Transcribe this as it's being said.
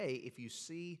If you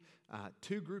see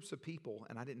two groups of people,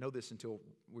 and I didn't know this until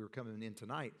we were coming in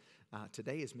tonight,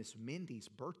 today is Miss Mindy's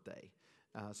birthday.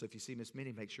 So if you see Miss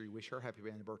Mindy, make sure you wish her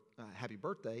happy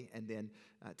birthday. And then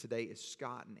today is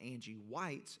Scott and Angie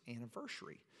White's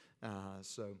anniversary.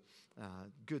 So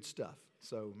good stuff.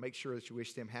 So make sure that you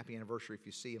wish them happy anniversary if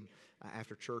you see them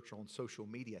after church on social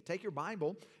media. Take your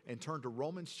Bible and turn to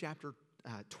Romans chapter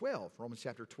 12,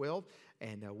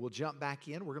 and we'll jump back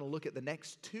in. We're going to look at the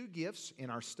next two gifts in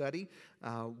our study.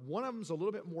 One of them is a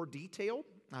little bit more detailed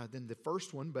than the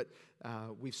first one, but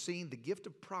we've seen the gift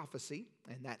of prophecy,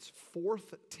 and that's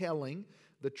forthtelling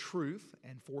the truth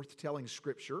and forthtelling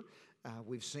Scripture.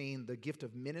 We've seen the gift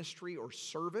of ministry or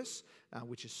service,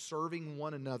 which is serving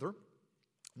one another.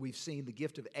 We've seen the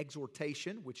gift of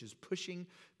exhortation, which is pushing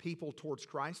people towards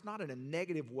Christ, not in a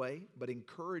negative way, but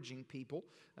encouraging people,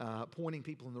 pointing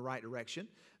people in the right direction.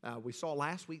 We saw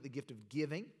last week the gift of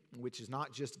giving, which is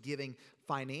not just giving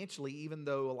financially, even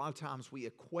though a lot of times we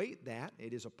equate that.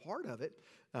 It is a part of it,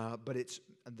 but it's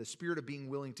the spirit of being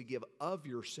willing to give of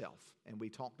yourself. And we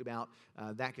talked about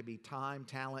that could be time,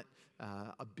 talent,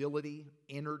 ability,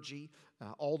 energy,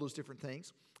 all those different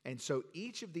things. And so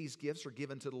each of these gifts are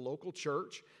given to the local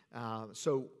church.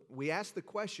 So we ask the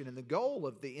question, and the goal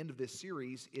of the end of this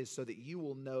series is so that you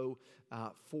will know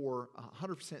for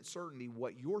 100% certainty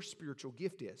what your spiritual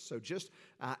gift is. So just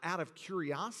out of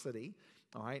curiosity,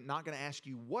 all right, not going to ask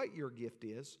you what your gift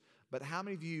is, but how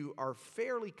many of you are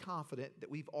fairly confident that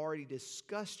we've already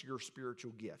discussed your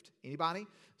spiritual gift? Anybody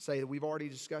say that we've already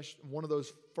discussed one of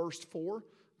those first four?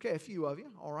 Okay, a few of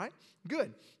you. All right,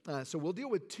 good. So we'll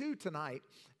deal with two tonight,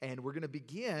 and we're going to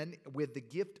begin with the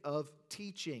gift of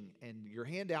teaching. And your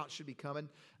handout should be coming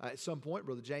at some point.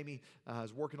 Brother Jamie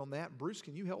is working on that. Bruce,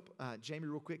 can you help Jamie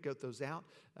real quick get those out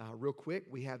real quick?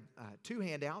 We have two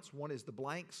handouts. One is the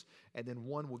blanks, and then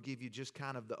one will give you just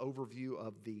kind of the overview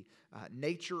of the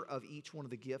nature of each one of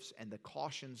the gifts and the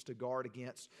cautions to guard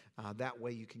against. That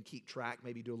way you can keep track,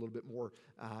 maybe do a little bit more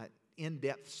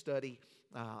in-depth study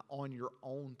on your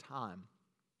own time.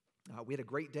 We had a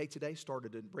great day today,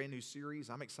 started a brand new series.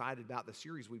 I'm excited about the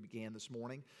series we began this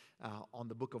morning on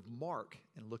the book of Mark,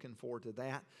 and looking forward to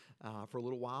that for a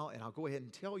little while. And I'll go ahead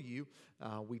and tell you,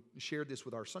 we shared this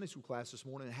with our Sunday school class this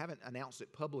morning. I haven't announced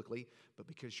it publicly, but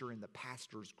because you're in the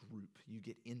pastor's group, you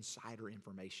get insider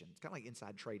information. It's kind of like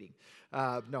inside trading.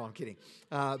 No, I'm kidding.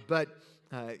 But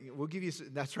we'll give you,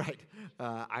 that's right.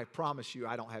 I promise you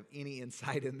I don't have any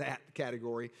insight in that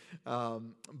category.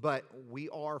 But we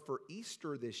are, for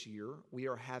Easter this year, we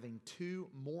are having two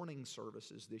morning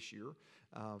services this year.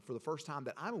 For the first time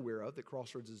that I'm aware of, that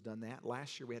Crossroads has done that.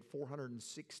 Last year we had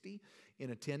 460 in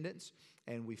attendance,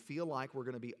 and we feel like we're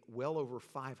going to be well over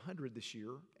 500 this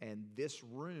year, and this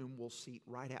room will seat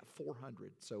right at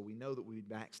 400. So we know that we'd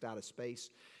maxed out of space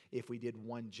if we did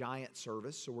one giant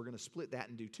service. So we're going to split that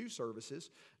and do two services.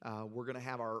 We're going to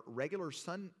have our regular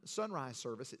sunrise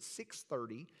service at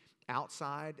 6:30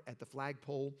 outside at the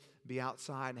flagpole. Be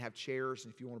outside and have chairs,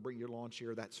 and if you want to bring your lawn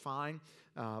chair, that's fine.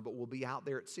 But we'll be out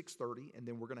there at 6:30, and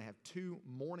then we're going to have two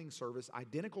morning service,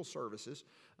 identical services,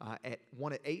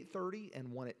 one at 8:30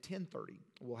 and one at 10:30.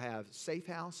 We'll have Safe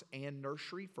House and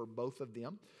Nursery for both of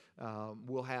them.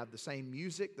 We'll have the same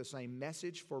music, the same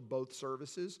message for both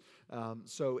services.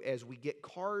 So as we get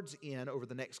cards in over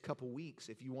the next couple weeks,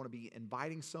 if you want to be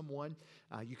inviting someone,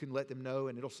 you can let them know,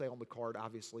 and it'll say on the card,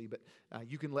 obviously, but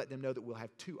you can let them know that we'll have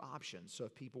two options. So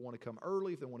if people want to come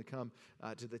early, if they want to come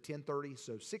to the 10:30,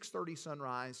 so 6:30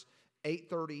 sunrise,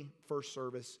 8:30 first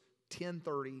service,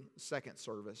 10:30 second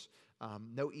service,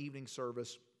 no evening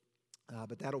service.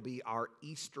 But that'll be our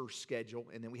Easter schedule.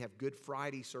 And then we have Good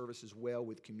Friday service as well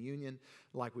with communion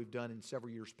like we've done in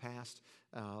several years past.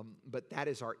 But that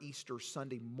is our Easter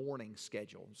Sunday morning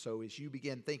schedule. So as you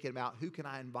begin thinking about who can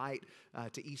I invite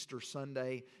to Easter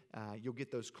Sunday, you'll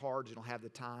get those cards and it'll have the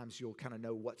times. You'll kind of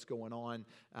know what's going on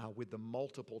with the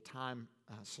multiple time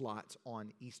slots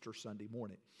on Easter Sunday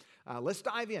morning. Let's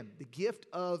dive in. The gift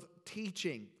of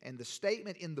teaching. And the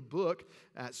statement in the book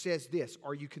says this: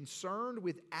 are you concerned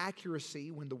with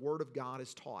accuracy when the Word of God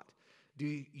is taught? Do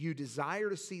you desire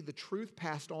to see the truth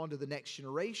passed on to the next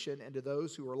generation and to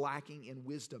those who are lacking in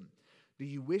wisdom? Do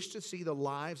you wish to see the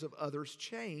lives of others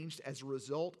changed as a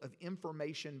result of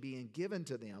information being given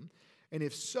to them? And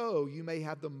if so, you may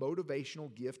have the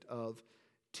motivational gift of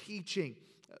teaching.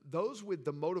 Those with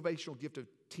the motivational gift of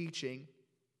teaching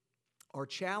are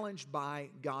challenged by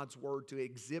God's Word to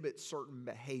exhibit certain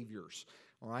behaviors,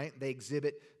 all right? They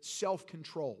exhibit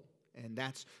self-control. And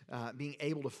that's being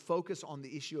able to focus on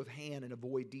the issue of hand and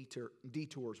avoid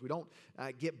detours. We don't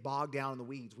get bogged down in the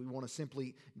weeds. We want to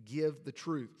simply give the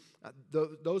truth.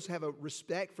 Those have a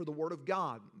respect for the Word of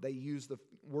God. They use the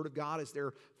Word of God as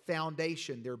their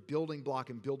foundation, their building block,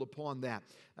 and build upon that.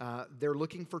 They're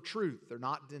looking for truth. They're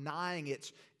not denying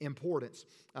its importance.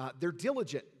 They're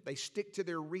diligent. They stick to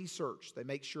their research. They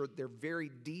make sure they're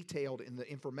very detailed in the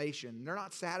information. They're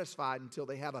not satisfied until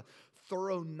they have a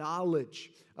thorough knowledge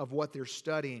of what they're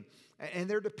studying. And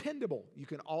they're dependable. You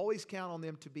can always count on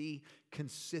them to be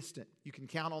consistent. You can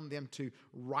count on them to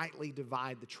rightly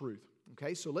divide the truth.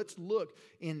 Okay, so let's look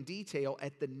in detail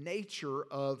at the nature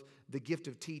of the gift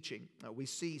of teaching. We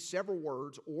see several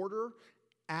words: order,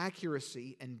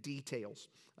 accuracy, and details.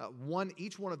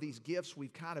 Each one of these gifts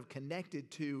we've kind of connected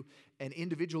to an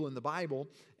individual in the Bible,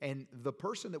 and the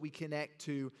person that we connect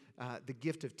to the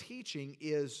gift of teaching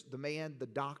is the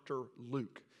Dr.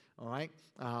 Luke. All right,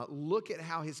 look at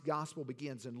how his gospel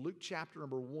begins in Luke chapter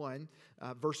number 1,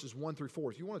 verses 1 through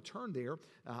 4. If you want to turn there,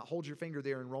 hold your finger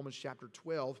there in Romans chapter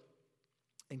 12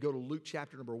 and go to Luke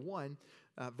chapter number 1,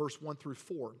 verse 1 through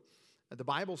 4. The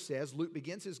Bible says, Luke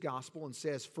begins his gospel and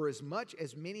says, "For as much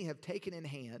as many have taken in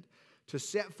hand to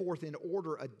set forth in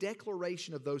order a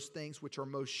declaration of those things which are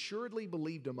most surely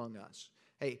believed among us."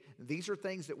 Hey, these are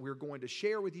things that we're going to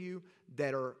share with you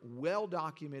that are well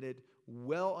documented,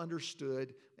 well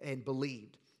understood, and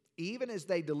believed, even as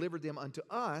they delivered them unto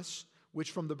us,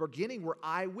 which from the beginning were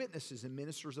eyewitnesses and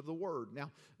ministers of the word.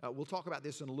 Now, we'll talk about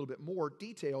this in a little bit more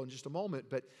detail in just a moment,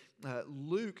 but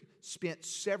Luke spent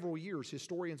several years.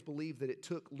 Historians believe that it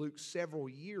took Luke several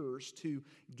years to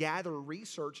gather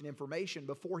research and information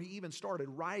before he even started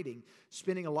writing,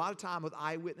 spending a lot of time with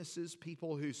eyewitnesses,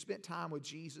 people who spent time with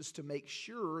Jesus, to make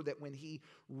sure that when he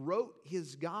wrote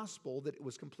his gospel that it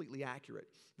was completely accurate,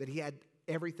 that he had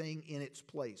everything in its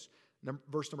place.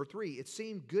 Verse number 3, "It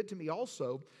seemed good to me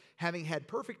also, having had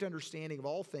perfect understanding of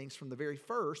all things from the very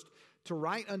first, to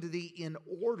write unto thee in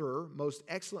order, most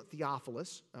excellent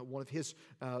Theophilus," one of his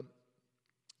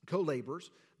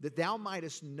co-laborers, "that thou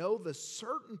mightest know the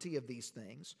certainty of these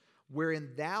things,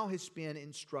 wherein thou hast been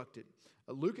instructed."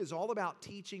 Luke is all about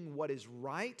teaching what is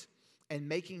right and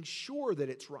making sure that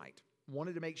it's right.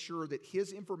 Wanted to make sure that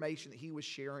his information that he was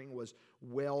sharing was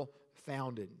well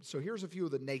founded. So here's a few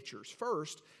of the natures.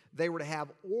 First, they were to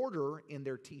have order in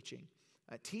their teaching.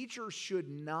 Teachers should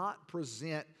not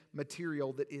present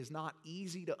material that is not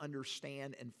easy to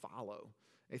understand and follow.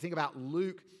 You think about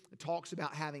Luke, it talks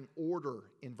about having order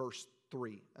in verse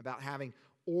 3, about having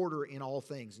order in all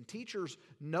things. And teachers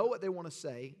know what they want to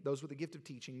say. Those with the gift of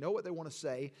teaching know what they want to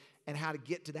say and how to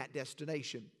get to that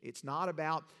destination. It's not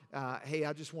about, hey,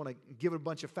 I just want to give a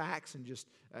bunch of facts and just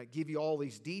give you all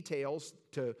these details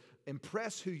to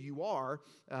impress who you are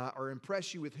or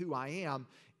impress you with who I am.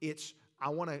 It's, I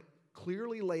want to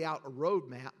clearly lay out a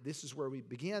roadmap. This is where we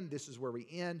begin. This is where we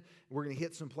end. We're going to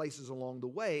hit some places along the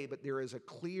way, but there is a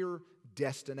clear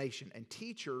destination. And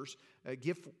teachers,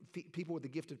 people with the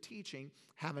gift of teaching,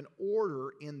 have an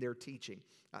order in their teaching.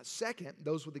 Second,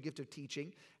 those with the gift of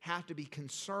teaching have to be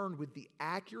concerned with the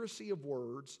accuracy of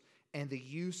words and the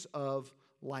use of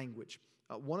language.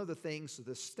 One of the things,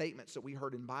 the statements that we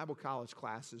heard in Bible college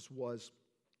classes was,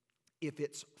 if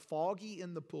it's foggy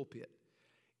in the pulpit,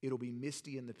 it'll be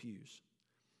misty in the pews.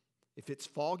 If it's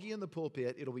foggy in the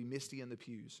pulpit, it'll be misty in the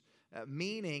pews.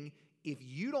 Meaning, if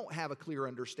you don't have a clear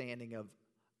understanding of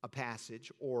a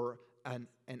passage or an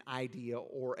idea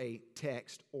or a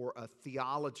text or a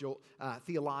theological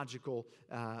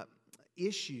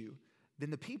issue, then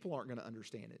the people aren't going to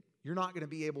understand it. You're not going to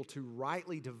be able to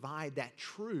rightly divide that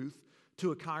truth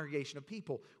to a congregation of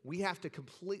people. We have to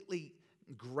completely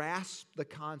grasp the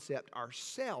concept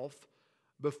ourselves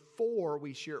before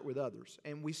we share it with others.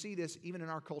 And we see this even in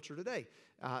our culture today.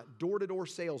 Door-to-door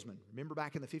salesmen. Remember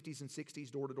back in the 50s and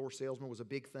 60s, door-to-door salesman was a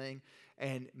big thing.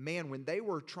 And man, when they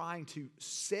were trying to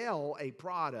sell a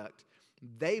product,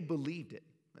 they believed it.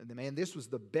 And man, this was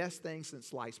the best thing since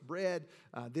sliced bread.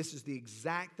 This is the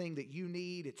exact thing that you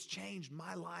need. It's changed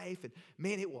my life. And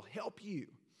man, it will help you.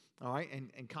 All right.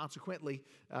 And consequently,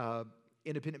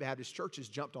 Independent Baptist churches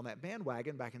jumped on that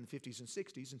bandwagon back in the 50s and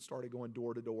 60s and started going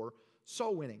door-to-door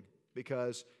soul winning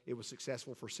because it was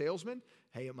successful for salesmen.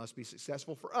 Hey, it must be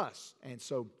successful for us. And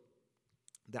so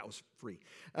that was free.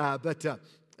 But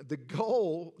the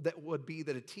goal that would be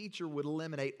that a teacher would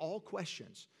eliminate all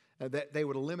questions, that they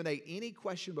would eliminate any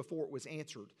question before it was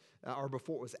answered or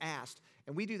before it was asked.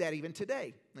 And we do that even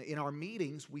today. In our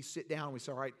meetings, we sit down and we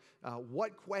say, all right,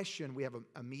 what question? We have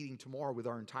a meeting tomorrow with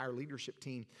our entire leadership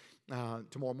team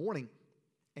tomorrow morning,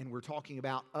 and we're talking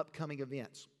about upcoming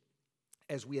events.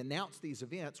 as we announce these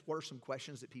events, what are some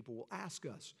questions that people will ask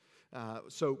us?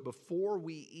 So before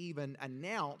we even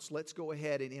announce, let's go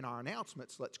ahead and in our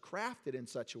announcements, let's craft it in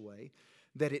such a way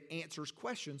that it answers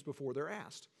questions before they're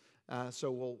asked.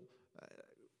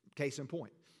 Case in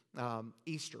point,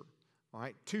 Easter, all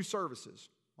right, 2 services,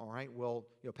 all right. Well,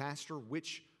 Pastor,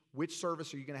 which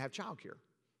service are you going to have childcare?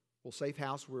 Well, Safe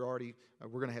House, we're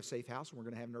going to have Safe House, and we're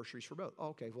going to have nurseries for both. Oh,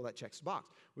 okay, well, that checks the box.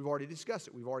 We've already discussed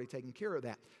it. We've already taken care of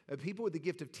that. People with the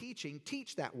gift of teaching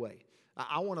teach that way.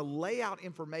 I want to lay out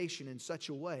information in such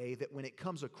a way that when it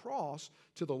comes across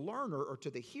to the learner or to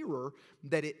the hearer,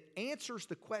 that it answers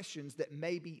the questions that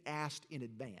may be asked in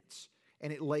advance,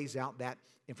 and it lays out that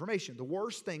information. The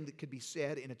worst thing that could be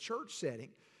said in a church setting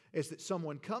is that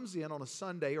someone comes in on a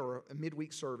Sunday or a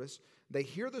midweek service, they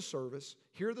hear the service,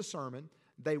 hear the sermon,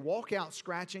 they walk out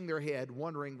scratching their head,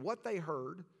 wondering what they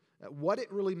heard, what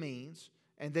it really means,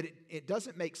 and that it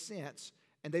doesn't make sense,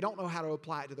 and they don't know how to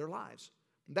apply it to their lives.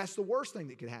 That's the worst thing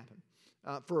that could happen.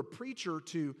 For a preacher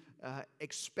to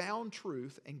expound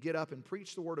truth and get up and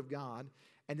preach the Word of God,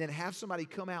 and then have somebody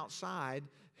come outside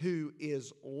who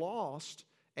is lost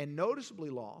and noticeably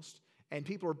lost, and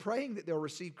people are praying that they'll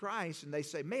receive Christ, and they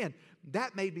say, man,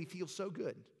 that made me feel so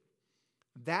good.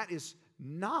 That is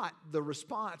not the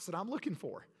response that I'm looking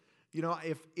for.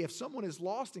 If someone is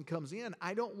lost and comes in,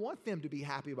 I don't want them to be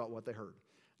happy about what they heard.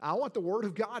 I want the Word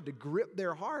of God to grip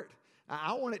their heart.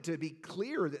 I want it to be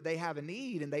clear that they have a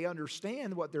need and they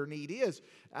understand what their need is.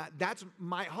 That's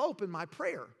my hope and my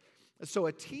prayer. So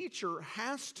a teacher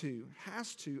has to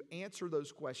answer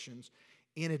those questions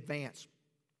in advance.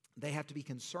 They have to be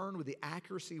concerned with the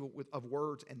accuracy of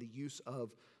words and the use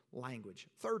of language.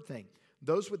 Third thing,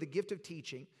 those with the gift of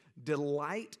teaching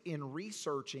delight in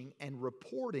researching and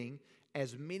reporting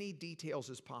as many details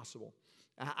as possible.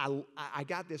 I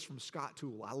got this from Scott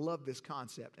Toole. I love this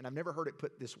concept, and I've never heard it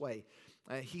put this way.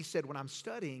 He said, when I'm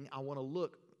studying, I want to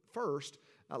look first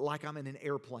like I'm in an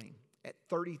airplane at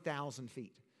 30,000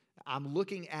 feet. I'm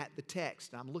looking at the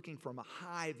text. I'm looking from a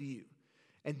high view.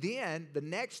 And then the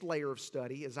next layer of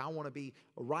study is I want to be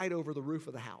right over the roof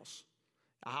of the house.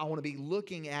 I want to be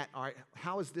looking at, all right,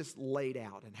 how is this laid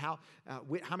out, and how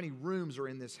many rooms are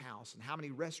in this house, and how many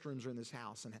restrooms are in this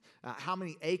house, and how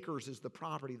many acres is the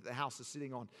property that the house is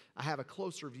sitting on. I have a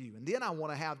closer view. And then I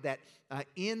want to have that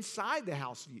inside the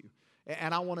house view.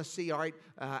 And I want to see, all right,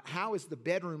 how is the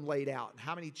bedroom laid out, and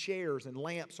how many chairs and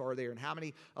lamps are there, and how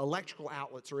many electrical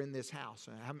outlets are in this house,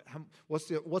 and what's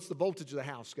the voltage of the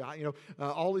house, Scott?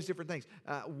 All these different things.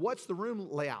 What's the room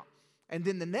layout? And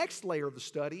then the next layer of the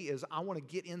study is I want to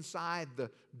get inside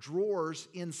the drawers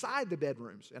inside the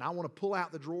bedrooms. And I want to pull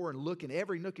out the drawer and look in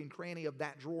every nook and cranny of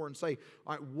that drawer and say,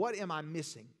 all right, what am I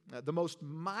missing? The most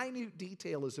minute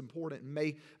detail is important and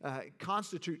may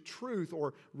constitute truth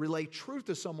or relay truth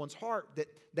to someone's heart that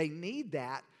they need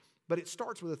that. But it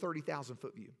starts with a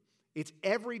 30,000-foot view. It's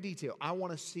every detail. I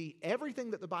want to see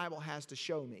everything that the Bible has to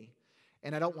show me,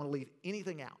 and I don't want to leave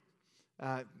anything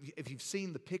out. If you've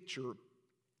seen the picture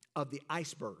of the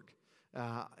iceberg.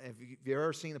 Have you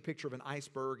ever seen a picture of an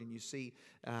iceberg and you see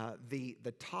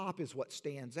the top is what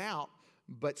stands out,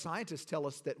 but scientists tell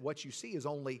us that what you see is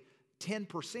only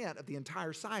 10% of the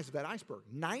entire size of that iceberg.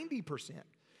 90%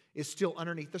 is still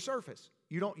underneath the surface.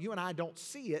 You and I don't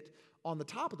see it on the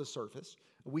top of the surface.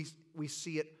 We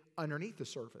see it underneath the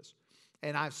surface.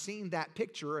 And I've seen that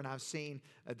picture, and I've seen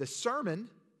the sermon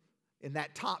in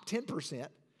that top 10%,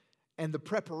 and the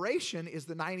preparation is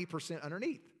the 90%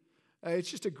 underneath.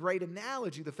 It's just a great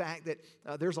analogy, the fact that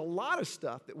there's a lot of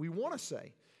stuff that we want to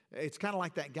say. It's kind of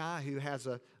like that guy who has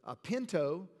a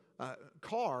Pinto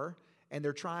car, and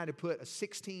they're trying to put a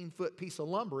 16-foot piece of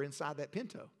lumber inside that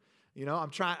Pinto.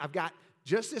 I've got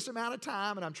just this amount of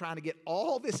time, and I'm trying to get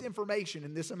all this information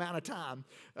in this amount of time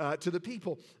to the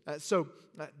people. So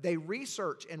they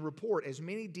research and report as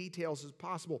many details as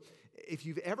possible. If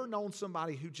you've ever known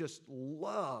somebody who just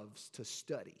loves to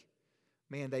study,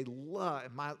 man, they love,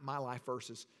 my life verse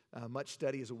is much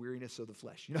study is a weariness of the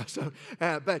flesh,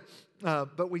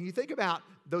 but when you think about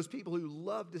those people who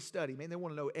love to study, man, they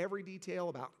want to know every detail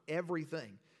about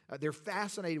everything. They're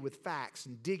fascinated with facts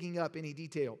and digging up any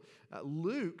detail.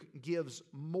 Luke gives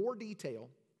more detail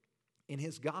in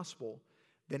his gospel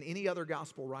than any other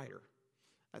gospel writer.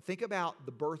 Think about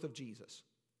the birth of Jesus.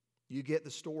 You get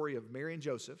the story of Mary and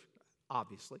Joseph,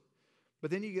 obviously,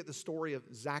 but then you get the story of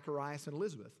Zacharias and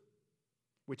Elizabeth,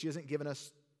 which isn't given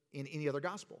us in any other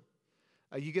gospel.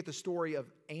 You get the story of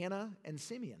Anna and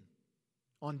Simeon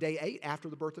on day 8 after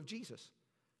the birth of Jesus,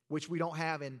 which we don't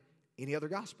have in any other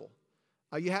gospel.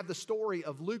 You have the story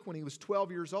of Luke when he was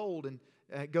 12 years old and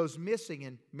goes missing,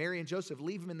 and Mary and Joseph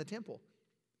leave him in the temple.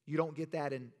 You don't get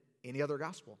that in any other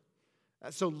gospel.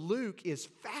 So Luke is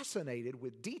fascinated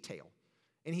with detail,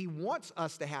 and he wants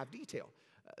us to have detail.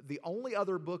 The only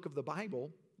other book of the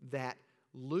Bible that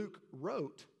Luke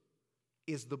wrote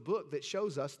is the book that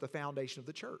shows us the foundation of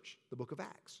the church, the book of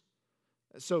Acts.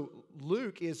 So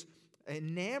Luke is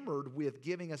enamored with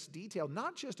giving us detail,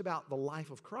 not just about the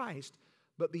life of Christ,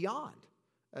 but beyond.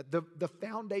 The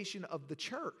foundation of the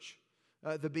church,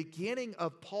 the beginning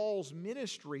of Paul's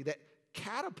ministry that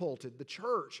catapulted the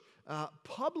church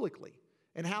publicly,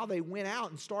 and how they went out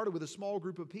and started with a small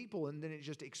group of people, and then it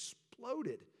just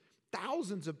exploded.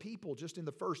 Thousands of people just in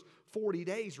the first 40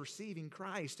 days receiving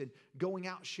Christ and going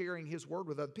out sharing His word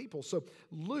with other people. So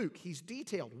Luke, he's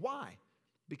detailed. Why?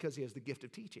 Because he has the gift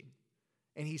of teaching,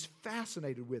 and he's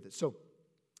fascinated with it. So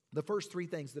the first three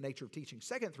things, the nature of teaching.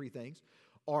 Second three things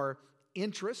are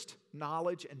interest,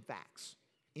 knowledge, and facts.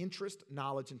 Interest,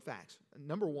 knowledge, and facts.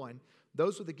 Number one,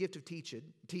 those with the gift of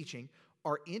teaching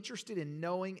are interested in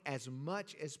knowing as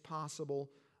much as possible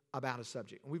about a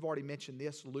subject. And we've already mentioned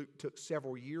this. Luke took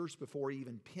several years before he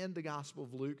even penned the Gospel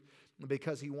of Luke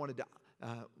because he wanted to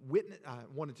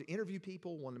wanted to interview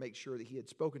people, wanted to make sure that he had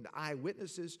spoken to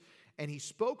eyewitnesses, and he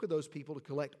spoke with those people to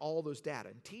collect all those data.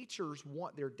 And teachers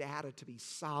want their data to be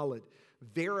solid,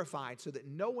 verified, so that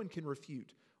no one can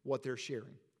refute what they're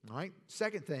sharing. All right?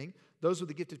 Second thing, those with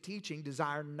the gift of teaching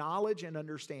desire knowledge and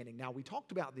understanding. Now, we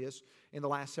talked about this in the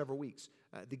last several weeks.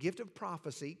 The gift of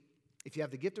prophecy, if you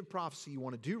have the gift of prophecy, you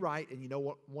want to do right and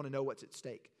you want to know what's at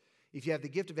stake. If you have the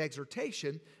gift of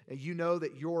exhortation, you know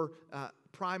that your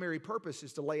primary purpose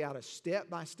is to lay out a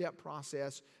step-by-step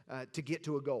process to get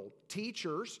to a goal.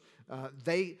 Teachers,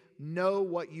 they know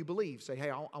what you believe. Say, hey,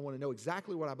 I want to know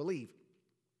exactly what I believe.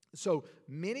 So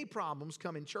many problems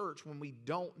come in church when we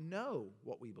don't know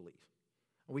what we believe.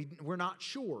 We're not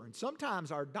sure. And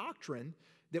sometimes our doctrine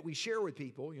that we share with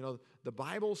people, the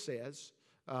Bible says,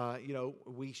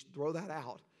 we throw that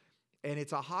out. And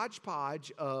it's a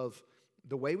hodgepodge of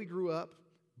the way we grew up,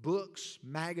 books,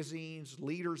 magazines,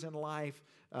 leaders in life,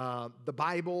 the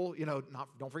Bible,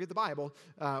 don't forget the Bible.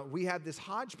 We have this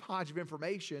hodgepodge of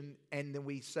information, and then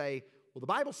we say, well, the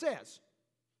Bible says.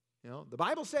 The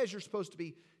Bible says you're supposed to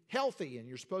be healthy and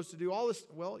you're supposed to do all this.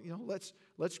 Well, let's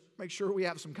make sure we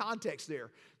have some context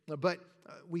there. But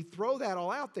we throw that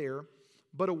all out there.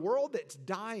 But a world that's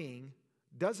dying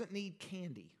doesn't need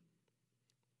candy.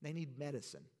 They need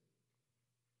medicine.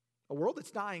 A world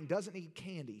that's dying doesn't need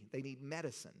candy. They need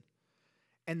medicine.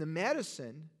 And the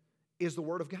medicine is the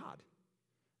Word of God.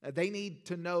 They need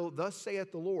to know, thus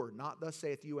saith the Lord, not thus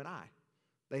saith you and I.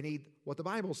 They need what the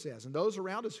Bible says. And those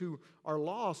around us who are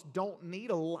lost don't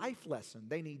need a life lesson.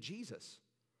 They need Jesus.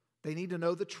 They need to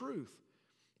know the truth.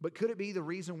 But could it be the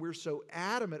reason we're so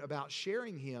adamant about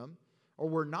sharing Him, or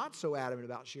we're not so adamant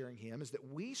about sharing Him, is that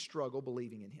we struggle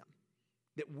believing in Him?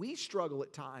 That we struggle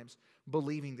at times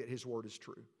believing that His Word is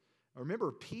true.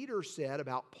 Remember, Peter said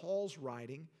about Paul's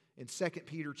writing in 2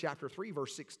 Peter chapter 3,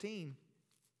 verse 16,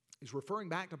 he's referring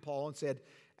back to Paul and said,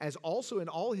 as also in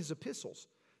all his epistles,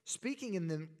 speaking in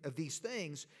them of these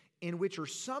things, in which are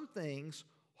some things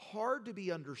hard to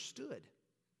be understood,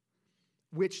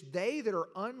 which they that are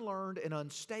unlearned and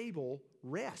unstable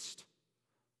rest.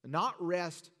 Not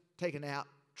rest, take a nap,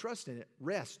 trust in it.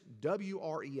 Rest,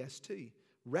 W-R-E-S-T,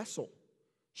 wrestle,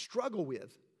 struggle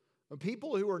with.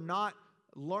 People who are not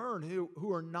learned,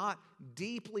 who are not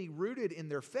deeply rooted in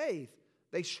their faith,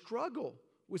 they struggle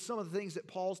with some of the things that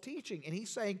Paul's teaching. And he's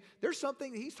saying, there's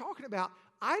something that he's talking about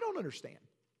I don't understand,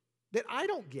 that I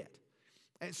don't get.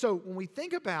 And so when we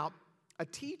think about a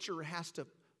teacher has to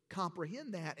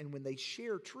comprehend that, and when they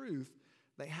share truth,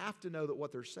 they have to know that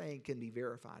what they're saying can be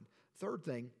verified. Third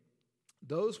thing,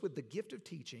 those with the gift of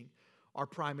teaching are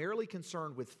primarily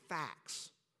concerned with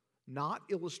facts, not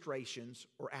illustrations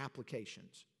or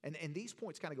applications. And these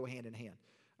points kind of go hand in hand.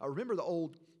 Remember the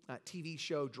old TV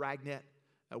show Dragnet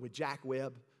with Jack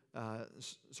Webb,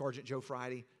 Sergeant Joe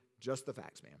Friday? Just the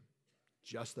facts, man.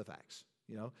 Just the facts.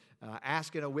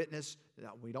 Asking a witness,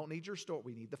 we don't need your story,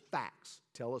 we need the facts.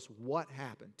 Tell us what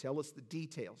happened. Tell us the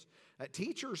details.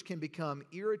 Teachers can become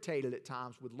irritated at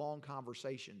times with long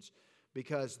conversations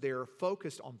because they're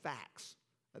focused on facts.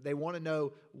 They want to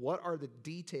know what are the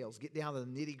details, get down to the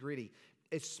nitty-gritty,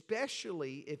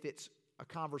 especially if it's a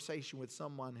conversation with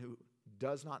someone who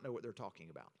does not know what they're talking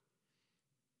about.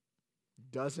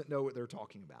 Doesn't know what they're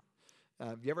talking about.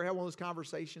 Have you ever had one of those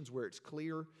conversations where it's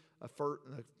clear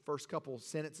the first couple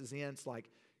sentences in, it's like,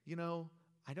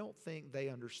 I don't think they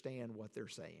understand what they're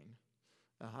saying.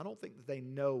 I don't think that they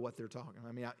know what they're talking about.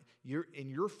 I mean, you're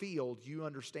in your field, you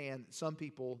understand that some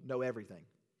people know everything.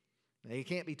 They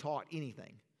can't be taught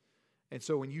anything. And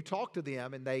so when you talk to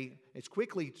them and it's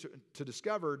quickly to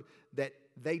discovered that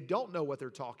they don't know what they're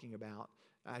talking about,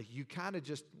 you kind of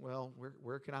just, well,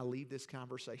 where can I leave this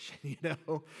conversation, you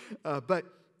know? But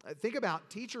think about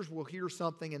teachers will hear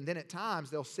something and then at times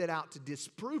they'll set out to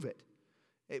disprove it.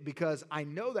 Because I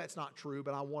know that's not true,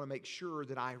 but I want to make sure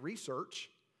that I research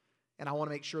and I want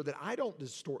to make sure that I don't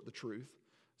distort the truth.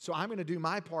 So I'm going to do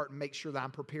my part and make sure that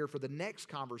I'm prepared for the next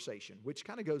conversation, which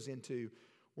kind of goes into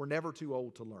we're never too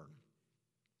old to learn.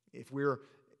 If we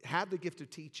have the gift of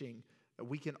teaching,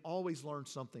 we can always learn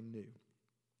something new.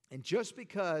 And just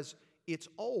because it's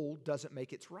old doesn't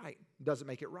make it right.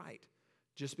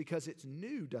 Just because it's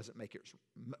new doesn't make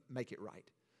it right.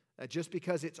 Just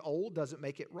because it's old doesn't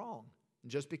make it wrong.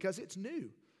 Just because it's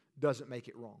new doesn't make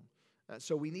it wrong.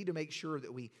 So we need to make sure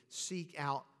that we seek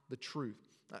out the truth.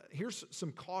 Here's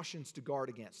some cautions to guard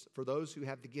against for those who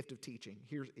have the gift of teaching.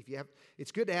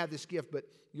 It's good to have this gift, but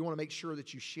you want to make sure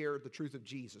that you share the truth of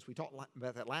Jesus. We talked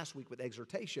about that last week with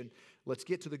exhortation. Let's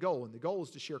get to the goal, and the goal is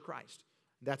to share Christ.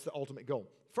 That's the ultimate goal.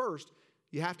 First,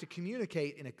 you have to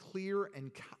communicate in a clear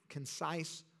and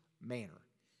concise manner.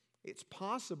 It's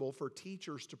possible for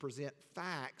teachers to present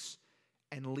facts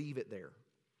and leave it there.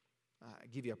 I'll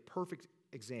give you a perfect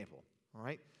example, all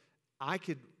right? I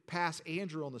could pass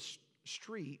Andrew on the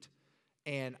street,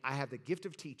 and I have the gift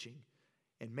of teaching,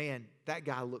 and man, that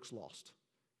guy looks lost.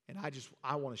 And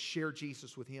I want to share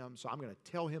Jesus with him, so I'm going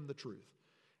to tell him the truth.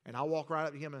 And I'll walk right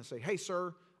up to him and I say, hey,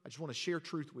 sir, I just want to share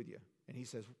truth with you. And he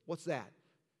says, what's that?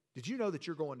 Did you know that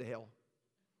you're going to hell?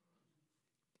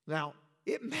 Now,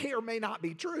 it may or may not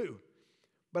be true,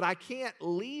 but I can't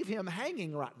leave him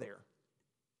hanging right there.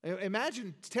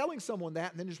 Imagine telling someone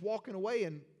that and then just walking away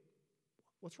and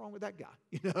what's wrong with that guy?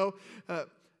 You know,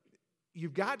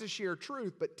 you've got to share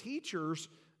truth, but teachers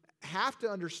have to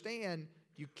understand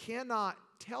you cannot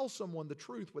tell someone the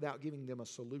truth without giving them a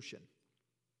solution.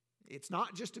 It's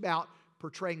not just about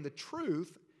portraying the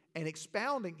truth and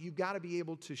expounding. You've got to be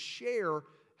able to share,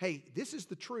 hey, this is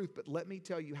the truth, but let me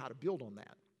tell you how to build on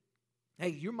that. Hey,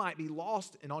 you might be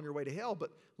lost and on your way to hell,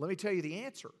 but let me tell you the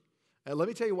answer. Let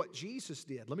me tell you what Jesus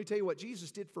did. Let me tell you what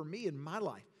Jesus did for me in my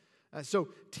life. So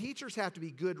teachers have to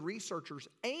be good researchers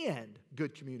and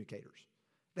good communicators.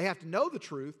 They have to know the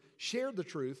truth, share the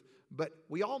truth, but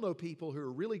we all know people who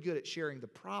are really good at sharing the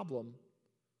problem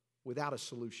without a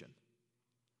solution.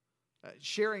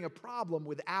 Sharing a problem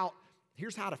without,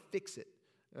 here's how to fix it.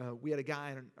 We had a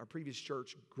guy in our previous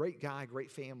church, great guy,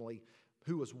 great family,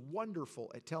 who was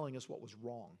wonderful at telling us what was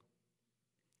wrong.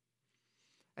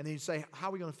 And then you say, how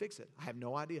are we going to fix it? I have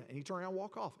no idea. And you turn around and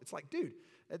walk off. It's like, dude,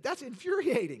 that's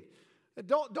infuriating.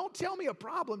 Don't tell me a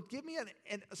problem. Give me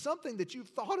something that you've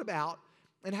thought about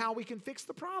and how we can fix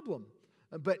the problem.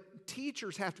 But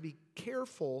teachers have to be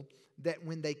careful that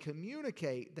when they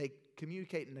communicate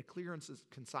in a clear and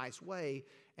concise way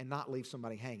and not leave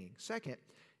somebody hanging. Second,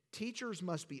 teachers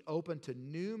must be open to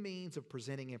new means of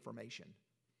presenting information.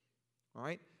 All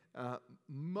right?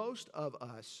 Most of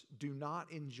us do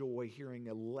not enjoy hearing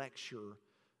a lecture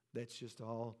that's just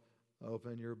all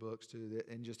open your books to it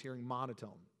and just hearing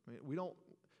monotone. I mean,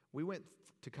 we went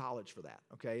to college for that,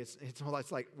 okay? It's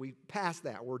like we passed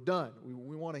that. We're done.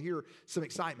 We want to hear some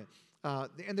excitement.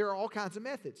 And there are all kinds of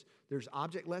methods. There's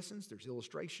object lessons. There's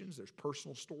illustrations. There's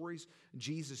personal stories.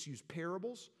 Jesus used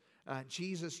parables.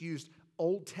 Jesus used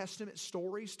Old Testament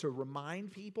stories to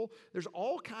remind people. There's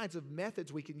all kinds of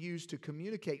methods we can use to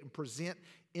communicate and present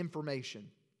information.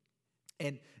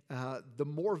 And the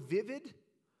more vivid,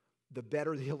 the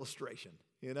better the illustration,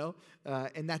 you know?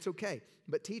 And that's okay.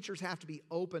 But teachers have to be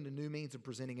open to new means of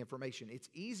presenting information. It's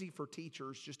easy for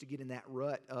teachers just to get in that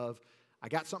rut of, I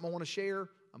got something I want to share,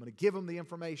 I'm going to give them the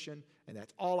information, and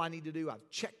that's all I need to do. I've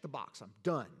checked the box. I'm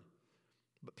done.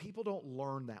 But people don't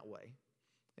learn that way.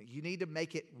 You need to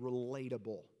make it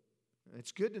relatable.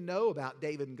 It's good to know about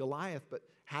David and Goliath, but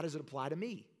how does it apply to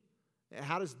me?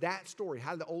 How does that story,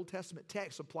 how does the Old Testament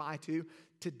text apply to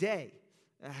today?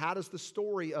 How does the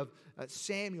story of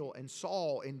Samuel and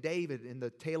Saul and David in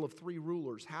the tale of three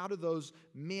rulers, how do those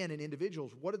men and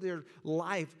individuals, what are their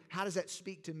life, how does that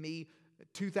speak to me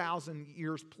 2,000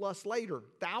 years plus later,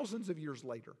 thousands of years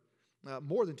later,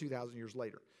 more than 2,000 years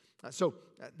later? So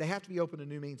they have to be open to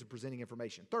new means of presenting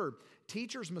information. Third,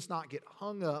 teachers must not get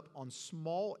hung up on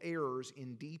small errors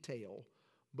in detail,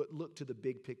 but look to the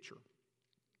big picture.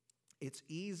 It's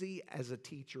easy as a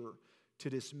teacher to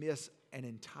dismiss an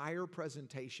entire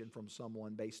presentation from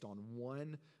someone based on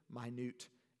one minute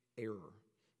error.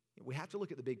 We have to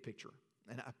look at the big picture.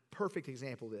 And a perfect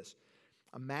example of this.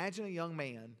 Imagine a young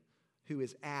man who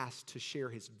is asked to share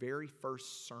his very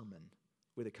first sermon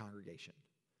with a congregation.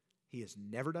 He has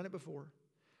never done it before.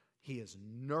 He is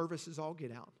nervous as all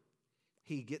get out.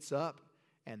 He gets up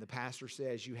and the pastor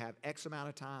says, you have X amount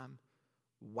of time.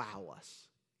 Wow us,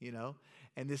 you know.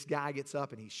 And this guy gets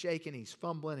up and he's shaking, he's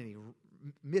fumbling, and he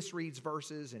misreads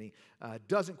verses, and he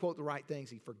doesn't quote the right things.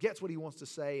 He forgets what he wants to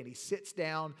say, and he sits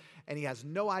down, and he has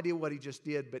no idea what he just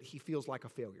did, but he feels like a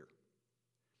failure.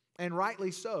 And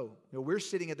rightly so. You know, we're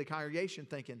sitting at the congregation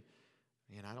thinking,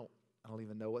 man, I don't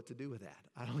even know what to do with that.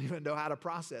 I don't even know how to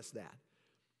process that.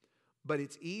 But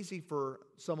it's easy for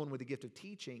someone with the gift of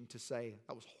teaching to say,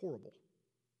 that was horrible.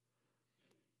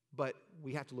 But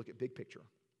we have to look at big picture.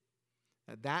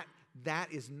 That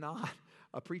is not,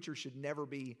 a preacher should never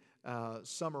be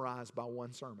summarized by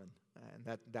one sermon.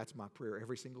 And that's my prayer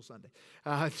every single Sunday.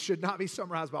 It should not be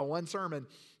summarized by one sermon,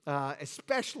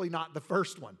 especially not the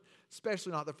first one.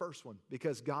 Especially not the first one,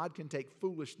 because God can take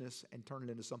foolishness and turn it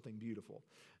into something beautiful.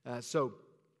 So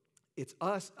it's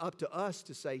up to us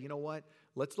to say, you know what?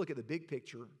 Let's look at the big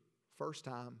picture. First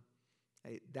time,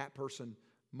 that person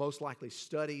most likely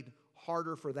studied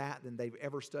harder for that than they've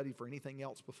ever studied for anything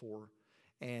else before.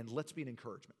 And let's be an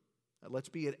encouragement. Let's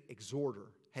be an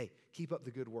exhorter. Hey, keep up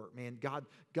the good work, man.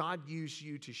 God used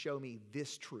you to show me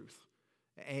this truth.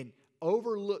 And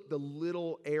overlook the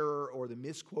little error or the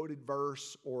misquoted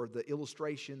verse or the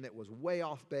illustration that was way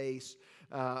off base.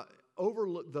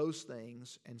 Overlook those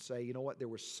things and say, you know what, there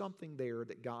was something there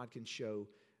that God can show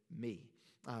me.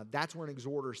 That's where an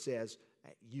exhorter says,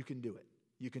 you can do it.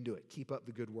 You can do it. Keep up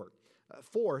the good work.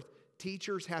 Fourth,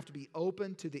 teachers have to be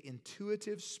open to the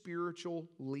intuitive spiritual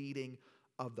leading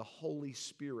of the Holy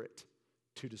Spirit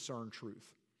to discern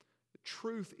truth.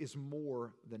 Truth is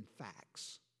more than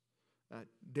facts.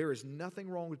 There is nothing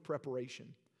wrong with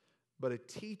preparation, but a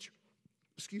teacher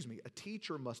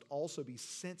must also be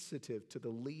sensitive to the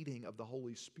leading of the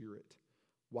Holy Spirit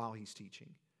while he's teaching.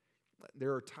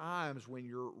 There are times when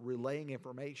you're relaying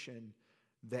information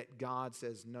that God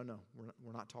says, no,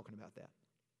 we're not talking about that.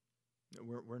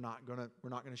 We're not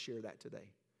gonna share that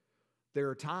today. There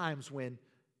are times when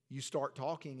you start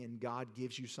talking and God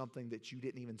gives you something that you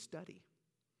didn't even study.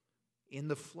 In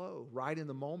the flow, right in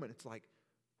the moment, it's like,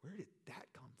 where did that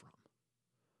come from?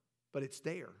 But it's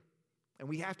there. And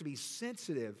we have to be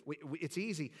sensitive. It's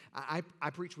easy. I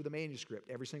preach with a manuscript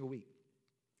every single week.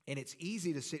 And it's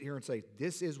easy to sit here and say,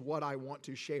 this is what I want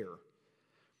to share.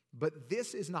 But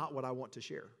this is not what I want to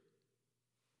share.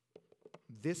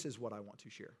 This is what I want to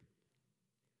share.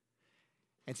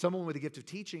 And someone with a gift of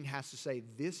teaching has to say,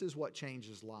 this is what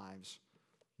changes lives,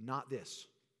 not this.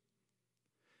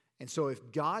 And so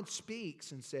if God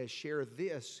speaks and says, share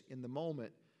this in the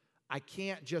moment, I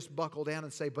can't just buckle down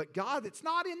and say, but God, it's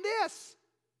not in this.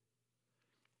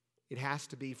 It has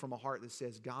to be from a heart that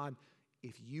says, God,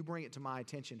 if you bring it to my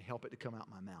attention, help it to come out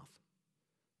my mouth.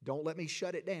 Don't let me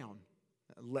shut it down.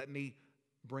 Let me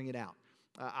bring it out.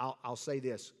 I'll say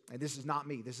this, and this is not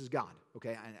me, this is God,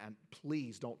 okay? And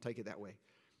please don't take it that way.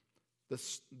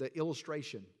 The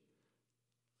illustration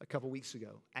a couple weeks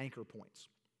ago, anchor points.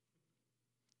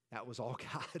 That was all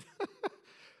God.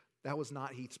 That was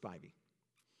not Heath Spivey.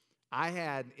 I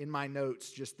had in my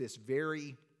notes just this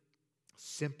very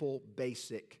simple,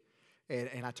 basic,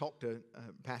 and I talked to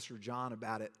Pastor John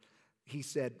about it. He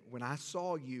said, when I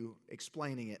saw you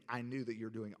explaining it, I knew that you're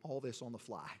doing all this on the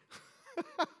fly.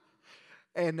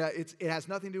 And it has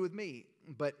nothing to do with me,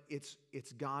 but it's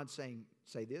God saying,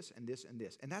 say this and this and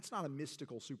this. And that's not a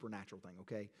mystical, supernatural thing,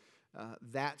 okay?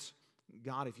 That's,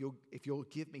 God, if you'll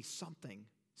give me something,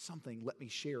 let me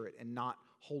share it and not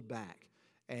hold back.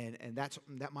 And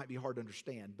that might be hard to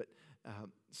understand, but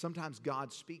sometimes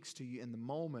God speaks to you in the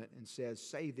moment and says,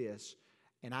 say this,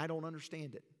 and I don't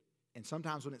understand it. And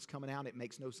sometimes when it's coming out, it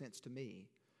makes no sense to me,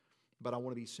 but I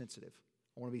want to be sensitive.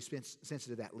 I want to be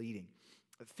sensitive to that leading.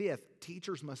 Fifth,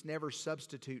 teachers must never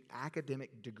substitute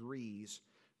academic degrees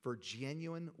for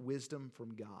genuine wisdom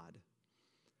from God.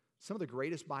 Some of the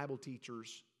greatest Bible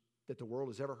teachers that the world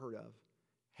has ever heard of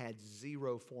had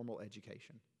zero formal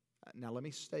education. Now, let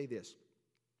me say this.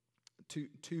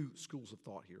 Two schools of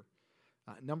thought here.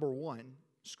 Number one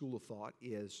school of thought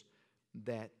is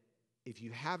that if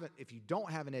you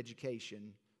don't have an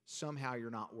education, somehow you're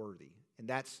not worthy. And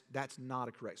that's not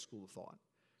a correct school of thought.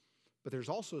 But there's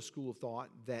also a school of thought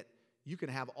that you can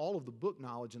have all of the book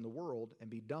knowledge in the world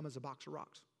and be dumb as a box of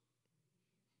rocks.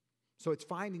 So it's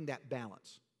finding that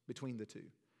balance between the two.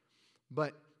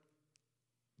 But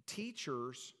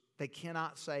teachers, they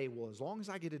cannot say, well, as long as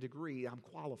I get a degree, I'm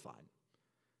qualified.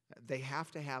 They have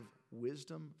to have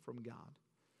wisdom from God.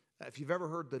 If you've ever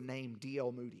heard the name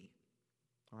D.L. Moody,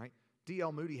 all right,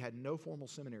 D.L. Moody had no formal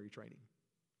seminary training,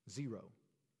 zero.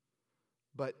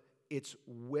 But it's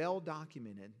well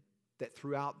documented that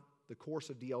throughout the course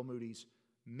of D.L. Moody's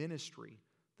ministry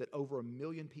that over 1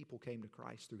 million people came to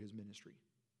Christ through his ministry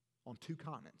on 2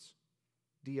 continents.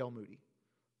 D.L. Moody,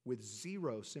 with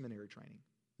 0 seminary training,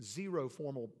 0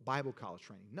 formal Bible college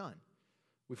training, none.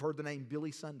 We've heard the name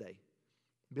Billy Sunday.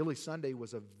 Billy Sunday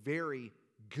was a very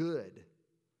good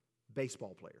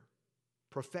baseball player,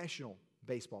 professional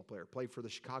baseball player, played for the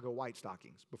Chicago White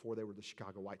Stockings before they were the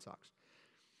Chicago White Sox,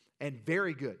 and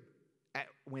very good.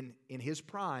 When in his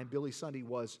prime, Billy Sunday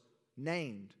was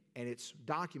named, and it's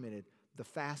documented, the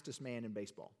fastest man in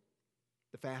baseball.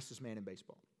 The fastest man in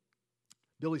baseball.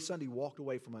 Billy Sunday walked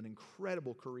away from an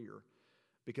incredible career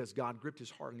because God gripped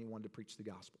his heart and he wanted to preach the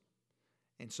gospel.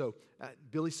 And so,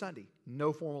 Billy Sunday,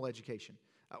 no formal education.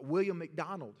 William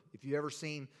MacDonald, if you've ever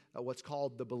seen what's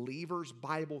called the Believer's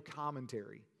Bible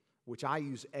Commentary, which I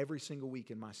use every single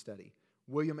week in my study.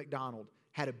 William MacDonald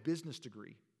had a business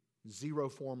degree, 0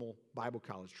 formal Bible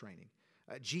college training.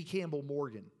 G. Campbell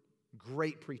Morgan,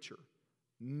 great preacher,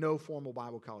 no formal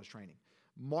Bible college training.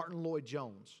 Martin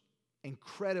Lloyd-Jones,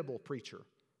 incredible preacher.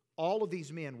 All of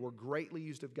these men were greatly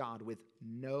used of God with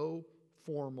no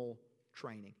formal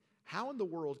training. How in the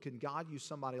world can God use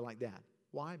somebody like that?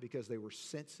 Why? Because they were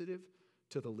sensitive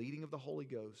to the leading of the Holy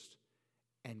Ghost,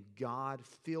 and God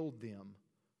filled them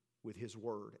with his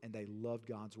word, and they loved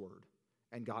God's word,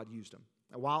 and God used them.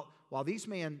 And while these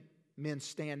men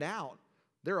stand out,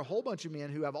 there are a whole bunch of men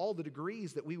who have all the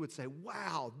degrees that we would say,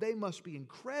 wow, they must be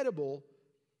incredible,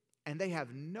 and they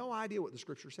have no idea what the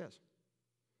Scripture says.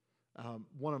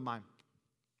 One of my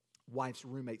wife's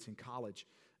roommates in college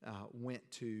went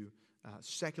to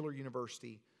secular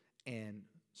university and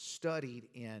studied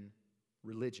in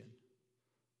religion.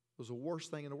 It was the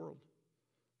worst thing in the world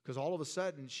because all of a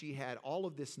sudden she had all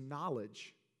of this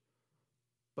knowledge,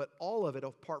 but all of it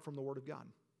apart from the Word of God.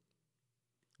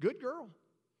 Good girl.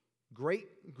 Great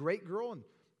girl, and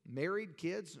married,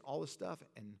 kids, and all this stuff,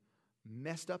 and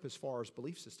messed up as far as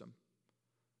belief system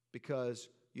because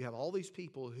you have all these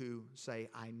people who say,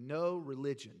 I know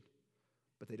religion,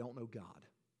 but they don't know God.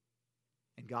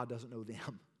 And God doesn't know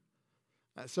them.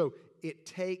 So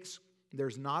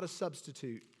there's not a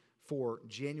substitute for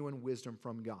genuine wisdom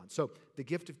from God. So the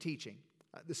gift of teaching.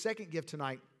 The second gift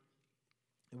tonight,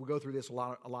 and we'll go through this a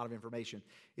lot of information,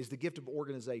 is the gift of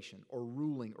organization or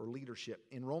ruling or leadership.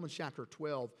 In Romans chapter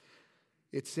 12,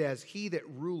 it says, he that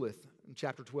ruleth, in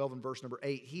chapter 12 and verse number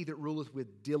 8, he that ruleth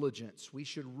with diligence. We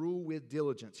should rule with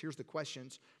diligence. Here's the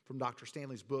questions from Dr.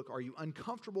 Stanley's book. Are you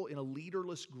uncomfortable in a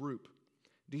leaderless group?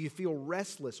 Do you feel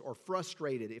restless or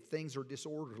frustrated if things are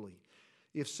disorderly?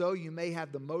 If so, you may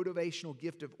have the motivational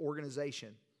gift of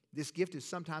organization. This gift is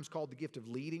sometimes called the gift of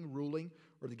leading, ruling,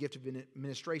 or the gift of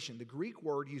administration. The Greek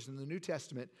word used in the New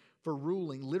Testament for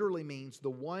ruling literally means the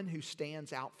one who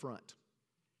stands out front.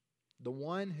 The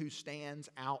one who stands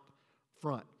out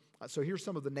front. So here's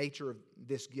some of the nature of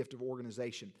this gift of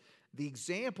organization. The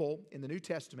example in the New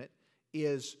Testament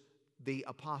is the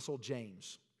Apostle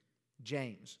James.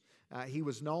 James. He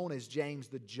was known as James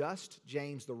the Just,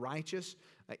 James the Righteous.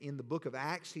 In the book of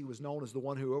Acts, he was known as the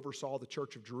one who oversaw the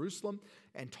church of Jerusalem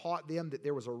and taught them that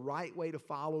there was a right way to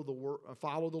follow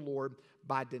the Lord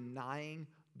by denying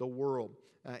the world.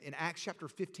 In Acts chapter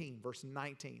 15, verse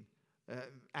 19,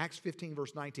 Acts 15,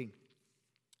 verse 19,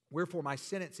 wherefore my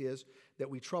sentence is that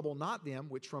we trouble not them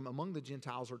which from among the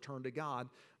Gentiles are turned to God,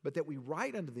 but that we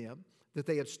write unto them that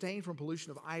they abstain from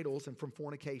pollution of idols and from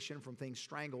fornication, from things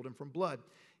strangled, and from blood.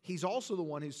 He's also the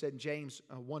one who said in James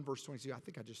 1 verse 22, I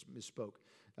think I just misspoke.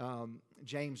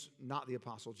 James, not the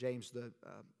apostle, James the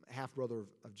half-brother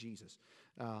of Jesus.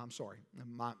 I'm sorry,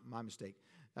 my mistake.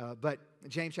 But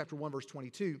James chapter 1 verse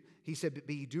 22, he said,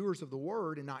 be doers of the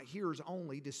word and not hearers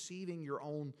only, deceiving your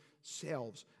own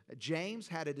selves. James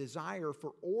had a desire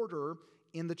for order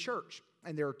in the church.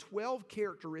 And there are 12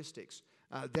 characteristics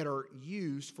that are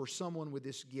used for someone with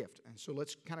this gift. And so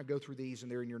let's kind of go through these,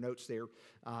 and they're in your notes there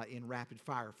in rapid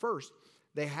fire. First,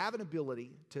 they have an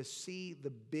ability to see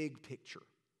the big picture.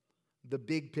 The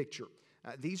big picture.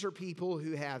 These are people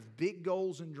who have big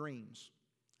goals and dreams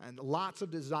and lots of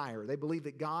desire. They believe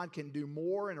that God can do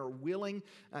more and are willing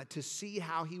to see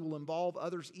how He will involve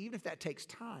others, even if that takes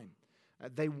time.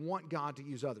 They want God to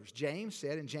use others. James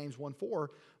said in James 1:4,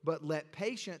 but let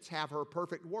patience have her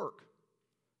perfect work.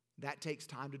 That takes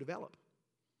time to develop.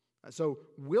 So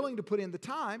willing to put in the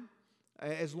time,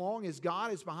 as long as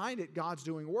God is behind it, God's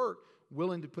doing work,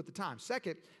 willing to put the time.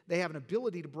 Second, they have an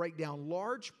ability to break down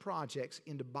large projects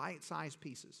into bite-sized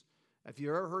pieces. If you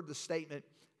ever heard the statement,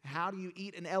 how do you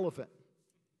eat an elephant?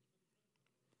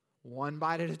 One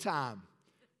bite at a time.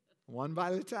 One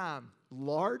bite at a time.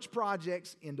 Large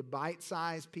projects into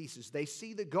bite-sized pieces. They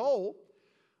see the goal,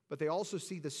 but they also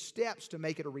see the steps to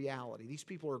make it a reality. These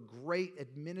people are great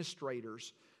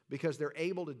administrators because they're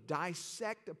able to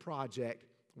dissect a project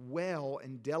well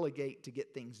and delegate to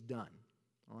get things done.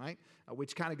 All right?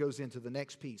 Which kind of goes into the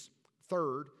next piece.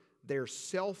 Third, they're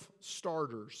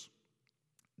self-starters.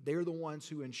 They're the ones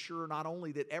who ensure not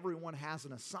only that everyone has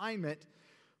an assignment,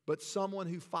 but someone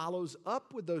who follows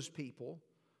up with those people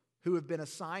who have been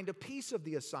assigned a piece of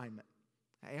the assignment.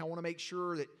 Hey, I want to make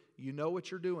sure that you know what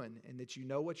you're doing and that you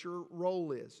know what your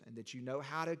role is and that you know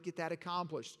how to get that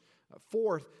accomplished.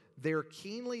 Fourth, they're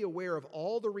keenly aware of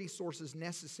all the resources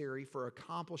necessary for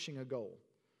accomplishing a goal.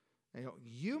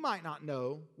 You might not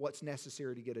know what's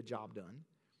necessary to get a job done,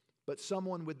 but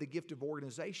someone with the gift of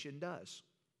organization does.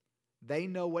 They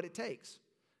know what it takes.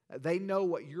 They know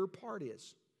what your part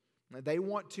is. They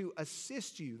want to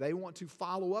assist you. They want to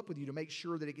follow up with you to make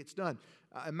sure that it gets done.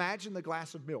 Imagine the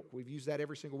glass of milk. We've used that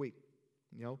every single week.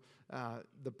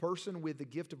 The person with the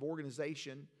gift of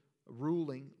organization,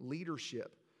 ruling,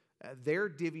 leadership, they're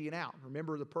divvying out.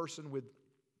 Remember the person with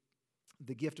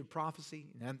the gift of prophecy?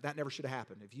 That never should have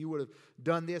happened. If you would have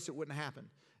done this, it wouldn't have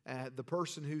happened. The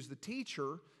person who's the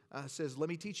teacher says, let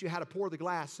me teach you how to pour the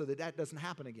glass so that that doesn't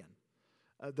happen again.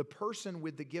 The person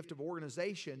with the gift of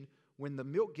organization, when the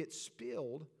milk gets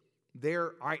spilled,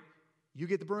 they're, all right, you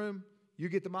get the broom, you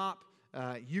get the mop,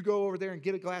 you go over there and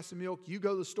get a glass of milk, you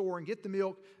go to the store and get the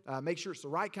milk, make sure it's the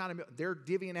right kind of milk. They're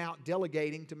divvying out,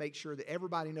 delegating to make sure that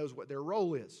everybody knows what their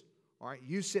role is. All right,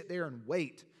 you sit there and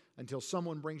wait until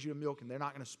someone brings you a milk and they're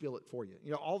not going to spill it for you.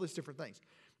 All these different things.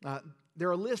 They're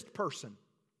a list person.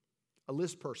 A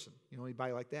list person.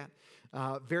 Anybody like that?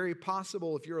 Very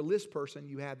possible if you're a list person,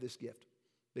 you have this gift.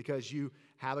 Because you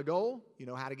have a goal, you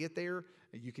know how to get there,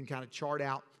 and you can kind of chart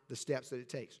out the steps that it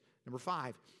takes. Number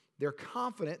 5, they're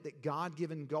confident that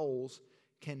God-given goals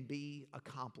can be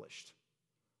accomplished.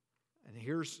 And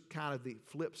here's kind of the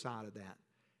flip side of that.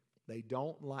 They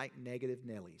don't like negative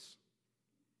Nellies.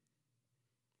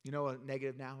 You know what a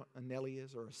negative Nelly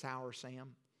is, or a sour Sam?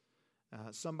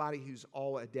 Somebody who's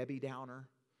a Debbie Downer,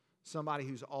 somebody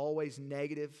who's always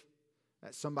negative,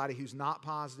 somebody who's not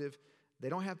positive. They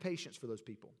don't have patience for those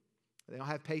people. They don't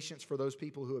have patience for those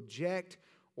people who object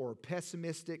or are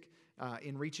pessimistic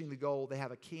in reaching the goal. They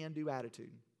have a can-do attitude.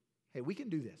 Hey, we can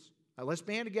do this. Let's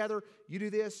band together. You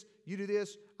do this. You do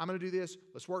this. I'm going to do this.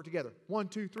 Let's work together. 1,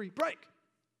 2, 3, break.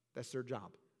 That's their job,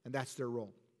 and that's their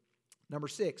role. Number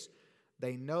 6,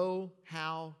 they know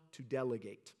how to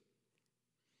delegate.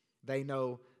 They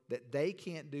know that they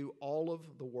can't do all of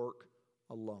the work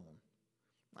alone.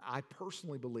 I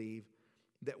personally believe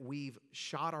that we've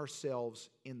shot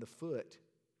ourselves in the foot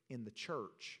in the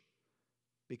church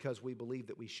because we believe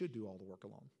that we should do all the work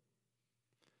alone.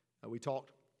 We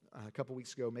talked a couple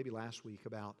weeks ago, maybe last week,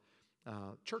 about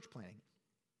church planning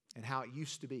and how it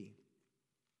used to be.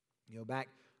 Back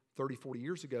 30, 40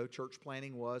 years ago, church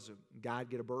planning was a guy'd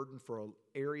get a burden for an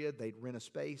area, they'd rent a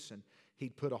space, and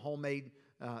he'd put a homemade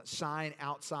sign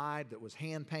outside that was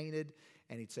hand-painted,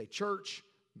 and he'd say, church,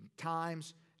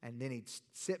 times, and then he'd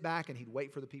sit back and he'd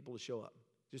wait for the people to show up.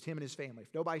 Just him and his family.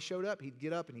 If nobody showed up, he'd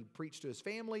get up and he'd preach to his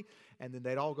family, and then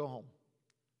they'd all go home.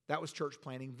 That was church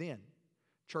planning then.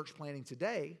 Church planning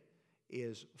today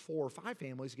is 4 or 5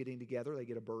 families getting together. They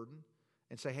get a burden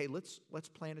and say, hey, let's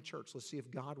plant a church. Let's see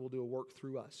if God will do a work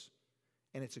through us.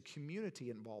 And it's a community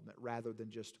involvement rather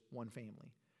than just one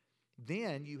family.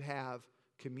 Then you have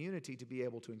community to be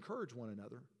able to encourage one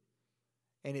another.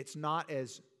 And it's not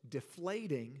as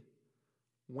deflating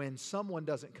when someone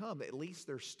doesn't come. At least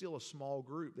there's still a small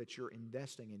group that you're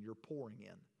investing in, you're pouring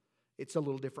in. It's a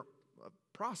little different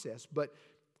process, but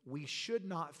we should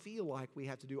not feel like we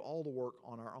have to do all the work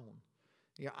on our own.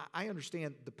 I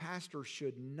understand the pastor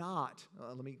should not,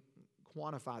 let me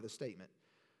quantify the statement.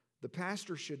 The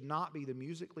pastor should not be the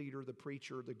music leader, the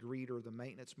preacher, the greeter, the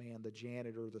maintenance man, the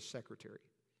janitor, the secretary.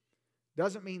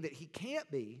 Doesn't mean that he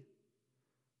can't be,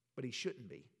 but he shouldn't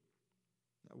be.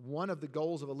 One of the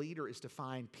goals of a leader is to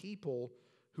find people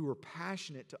who are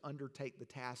passionate to undertake the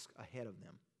task ahead of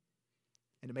them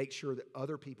and to make sure that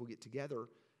other people get together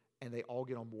and they all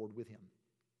get on board with him.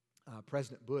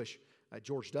 President Bush,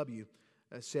 George W.,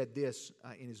 said this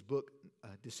in his book,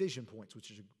 Decision Points,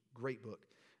 which is a great book,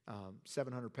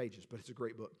 700 pages, but it's a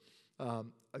great book.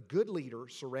 A good leader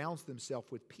surrounds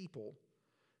themselves with people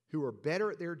who are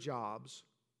better at their jobs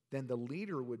than the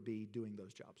leader would be doing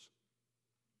those jobs.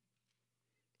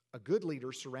 A good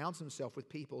leader surrounds himself with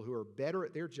people who are better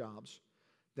at their jobs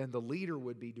than the leader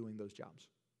would be doing those jobs.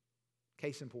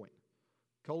 Case in point,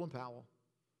 Colin Powell,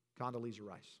 Condoleezza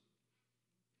Rice.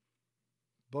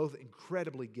 Both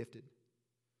incredibly gifted,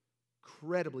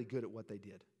 incredibly good at what they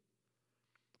did.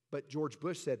 But George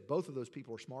Bush said both of those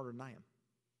people are smarter than I am.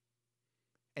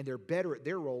 And they're better at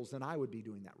their roles than I would be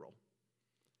doing that role.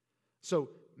 So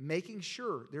making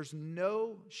sure there's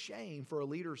no shame for a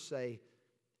leader to say,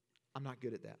 I'm not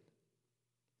good at that.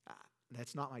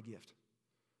 That's not my gift.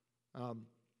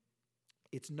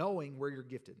 It's knowing where you're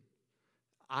gifted.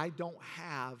 I don't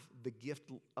have the gift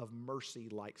of mercy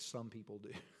like some people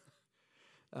do.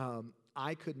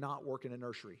 I could not work in a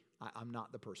nursery. I'm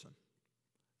not the person.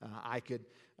 I could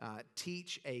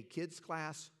teach a kids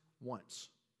class once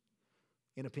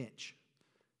in a pinch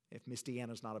if Miss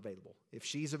Deanna's not available. If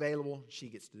she's available, she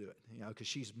gets to do it, because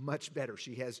she's much better.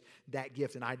 She has that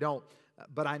gift, and I don't.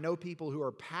 But I know people who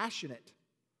are passionate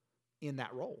in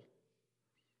that role.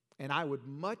 And I would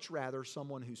much rather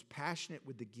someone who's passionate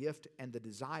with the gift and the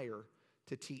desire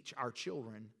to teach our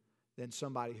children than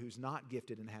somebody who's not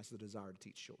gifted and has the desire to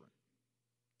teach children.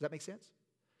 Does that make sense?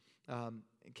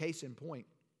 Case in point,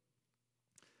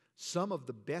 some of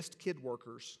the best kid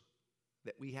workers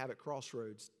that we have at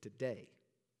Crossroads today,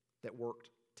 that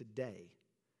worked today,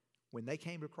 when they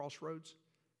came to Crossroads,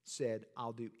 said,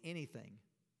 I'll do anything,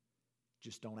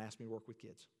 just don't ask me to work with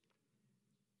kids.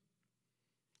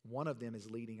 One of them is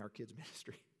leading our kids'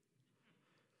 ministry.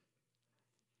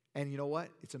 And you know what?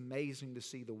 It's amazing to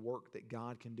see the work that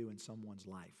God can do in someone's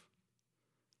life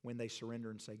when they surrender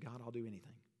and say, God, I'll do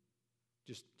anything.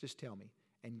 Just tell me.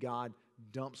 And God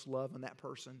dumps love on that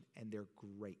person, and they're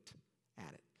great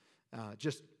at it.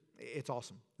 It's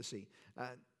awesome to see.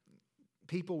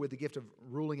 People with the gift of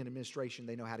ruling and administration,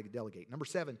 they know how to delegate. Number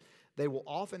 7, they will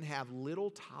often have little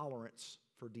tolerance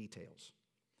for details.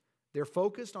 They're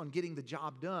focused on getting the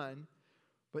job done,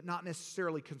 but not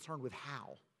necessarily concerned with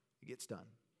how it gets done.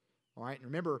 All right? And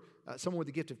remember, someone with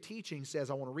the gift of teaching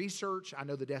says, I want to research, I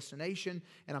know the destination,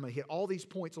 and I'm going to hit all these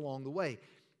points along the way.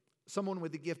 Someone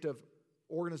with the gift of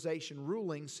organization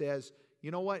ruling says,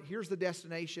 you know what? Here's the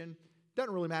destination.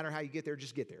 Doesn't really matter how you get there,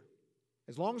 just get there.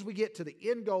 As long as we get to the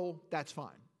end goal, that's fine.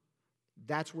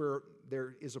 That's where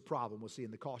there is a problem. We'll see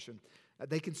in the caution.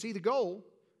 They can see the goal,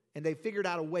 and they've figured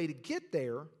out a way to get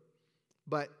there,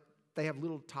 but they have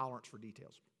little tolerance for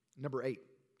details. Number 8,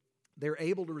 they're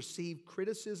able to receive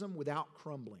criticism without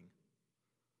crumbling.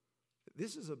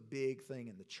 This is a big thing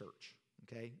in the church,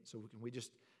 okay? So we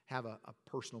just have a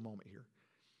personal moment here.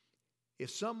 If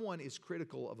someone is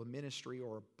critical of a ministry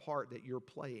or a part that you're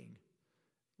playing,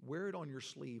 wear it on your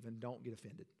sleeve and don't get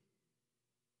offended.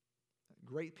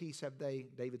 Great peace have they,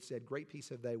 David said, great peace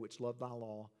have they which love thy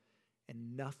law,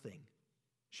 and nothing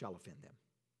shall offend them.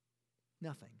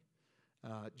 Nothing.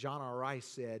 John R. Rice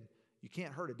said, you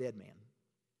can't hurt a dead man.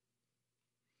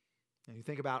 And you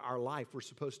think about our life, we're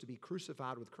supposed to be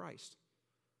crucified with Christ.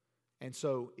 And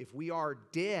so if we are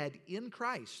dead in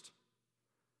Christ,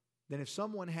 then if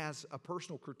someone has a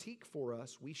personal critique for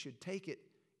us, we should take it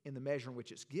in the measure in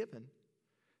which it's given.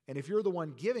 And if you're the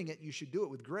one giving it, you should do it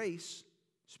with grace,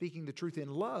 speaking the truth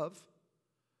in love.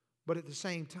 But at the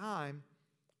same time,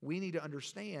 we need to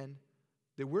understand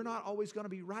that we're not always going to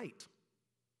be right.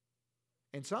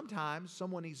 And sometimes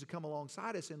someone needs to come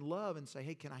alongside us in love and say,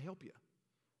 hey, can I help you?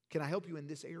 Can I help you in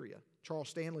this area? Charles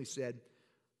Stanley said,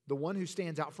 the one who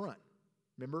stands out front,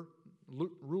 remember,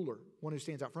 ruler, one who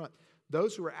stands out front.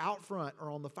 Those who are out front are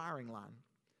on the firing line.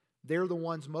 They're the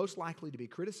ones most likely to be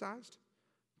criticized,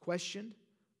 questioned,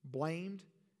 blamed,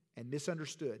 and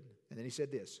misunderstood. And then he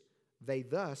said this, they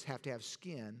thus have to have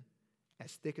skin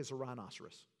as thick as a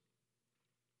rhinoceros.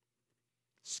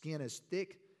 Skin as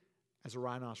thick as a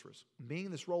rhinoceros. Being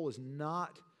in this role is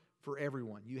not for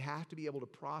everyone. You have to be able to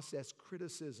process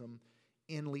criticism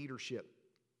in leadership.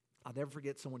 I'll never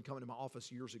forget someone coming to my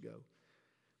office years ago.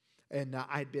 And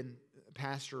I had been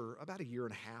pastor about a year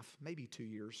and a half, maybe 2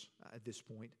 years at this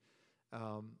point.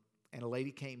 And a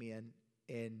lady came in,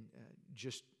 and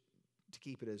just to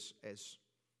keep it as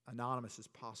anonymous as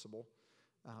possible,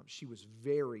 she was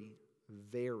very,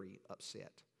 very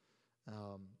upset.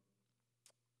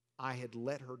 I had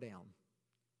let her down,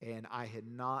 and I had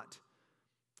not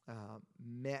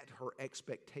met her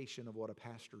expectation of what a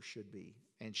pastor should be.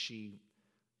 And she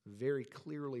very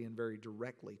clearly and very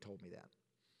directly told me that.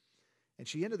 And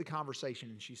she ended the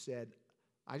conversation and she said,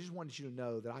 I just wanted you to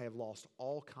know that I have lost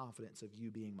all confidence of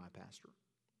you being my pastor.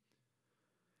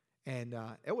 And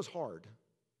it was hard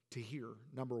to hear,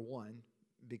 number one,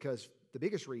 because the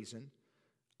biggest reason,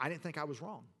 I didn't think I was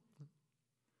wrong.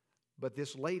 But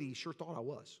this lady sure thought I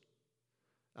was.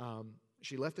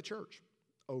 She left the church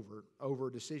over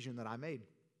a decision that I made.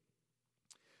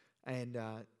 And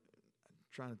I'm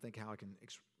trying to think how I can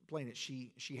explain it.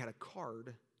 She had a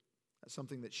card,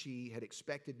 something that she had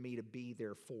expected me to be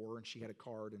there for, and she had a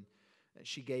card, and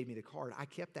she gave me the card. I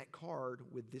kept that card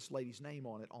with this lady's name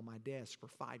on it on my desk for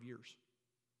 5 years.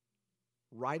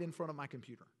 Right in front of my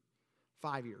computer.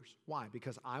 5 years. Why?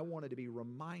 Because I wanted to be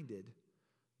reminded,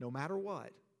 no matter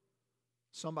what,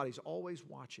 somebody's always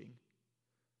watching,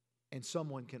 and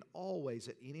someone can always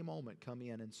at any moment come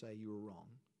in and say, you were wrong.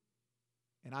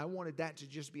 And I wanted that to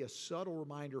just be a subtle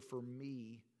reminder for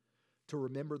me to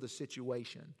remember the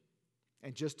situation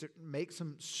and just to make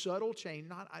some subtle change.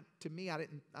 To me, I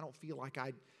don't feel like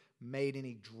I made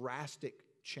any drastic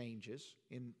changes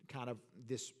in kind of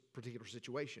this particular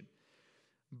situation.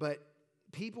 But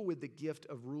people with the gift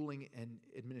of ruling and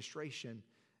administration,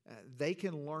 they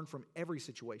can learn from every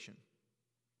situation,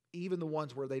 even the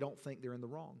ones where they don't think they're in the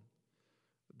wrong.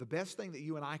 The best thing that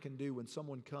you and I can do when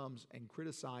someone comes and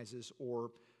criticizes,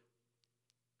 or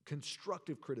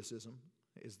constructive criticism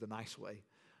is the nice way,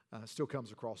 still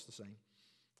comes across the same.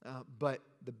 But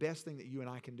the best thing that you and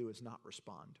I can do is not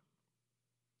respond.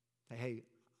 Hey,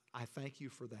 I thank you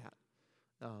for that.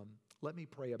 Let me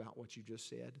pray about what you just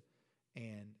said,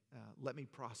 and let me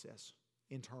process,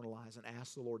 internalize, and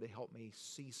ask the Lord to help me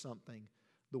see something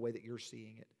the way that you're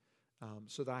seeing it,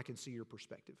 so that I can see your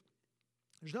perspective.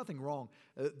 There's nothing wrong.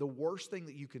 The worst thing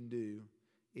that you can do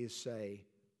is say,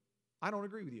 I don't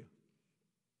agree with you.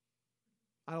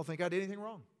 I don't think I did anything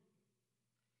wrong.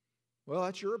 Well,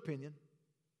 that's your opinion.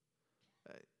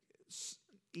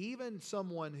 Even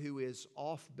someone who is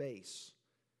off base,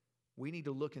 we need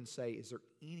to look and say, is there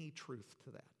any truth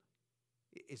to that?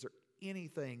 Is there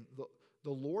anything?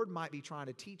 The Lord might be trying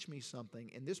to teach me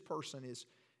something, and this person is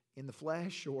in the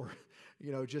flesh or,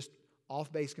 just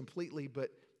off base completely, but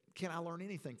can I learn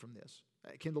anything from this?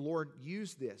 Can the Lord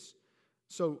use this?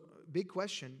 So, big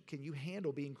question, can you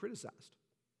handle being criticized?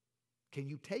 Can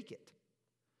you take it?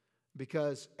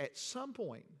 Because at some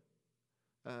point,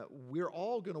 we're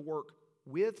all going to work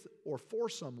with or for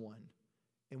someone,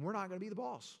 and we're not going to be the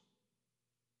boss.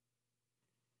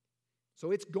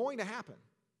 So it's going to happen.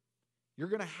 You're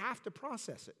going to have to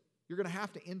process it. You're going to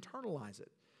have to internalize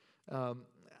it.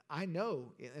 I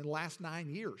know in the last 9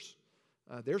 years,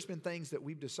 there's been things that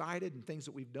we've decided and things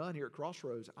that we've done here at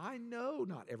Crossroads. I know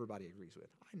not everybody agrees with.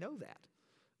 I know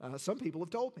that. Some people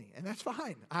have told me, and that's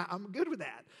fine. I'm good with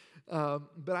that.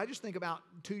 But I just think about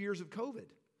 2 years of COVID.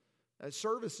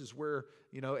 Services where,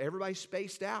 everybody's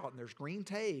spaced out, and there's green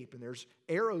tape, and there's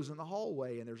arrows in the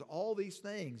hallway, and there's all these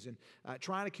things, and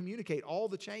trying to communicate all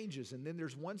the changes. And then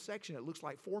there's one section, it looks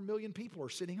like 4 million people are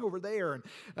sitting over there, and,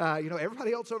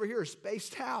 everybody else over here is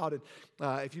spaced out. And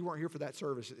if you weren't here for that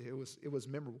service, it was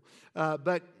memorable.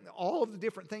 But all of the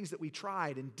different things that we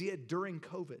tried and did during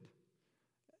COVID,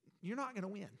 you're not going to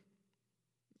win.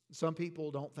 Some people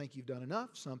don't think you've done enough.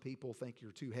 Some people think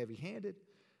you're too heavy-handed.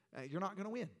 You're not going to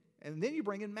win. And then you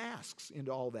bring in masks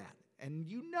into all that.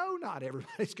 And not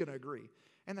everybody's going to agree.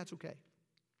 And that's okay.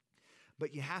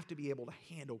 But you have to be able to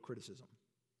handle criticism.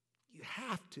 You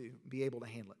have to be able to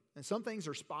handle it. And some things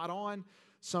are spot on.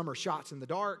 Some are shots in the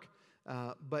dark.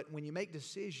 But when you make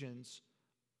decisions,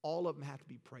 all of them have to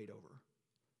be prayed over.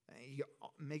 You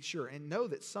make sure and know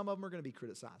that some of them are going to be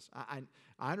criticized. I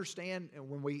understand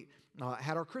when we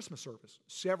had our Christmas service,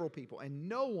 several people, and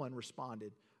no one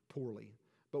responded poorly.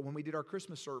 But when we did our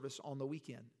Christmas service on the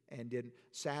weekend and did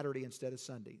Saturday instead of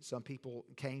Sunday, some people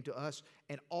came to us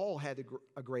and all had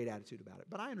a great attitude about it.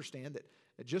 But I understand that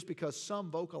just because some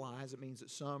vocalize, it means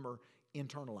that some are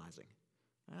internalizing.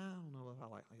 I don't know if I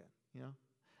like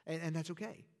that, and that's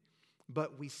okay.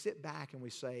 But we sit back and we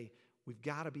say, we've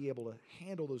got to be able to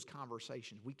handle those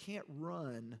conversations. We can't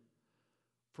run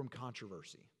from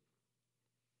controversy.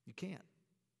 You can't.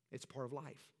 It's part of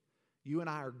life. You and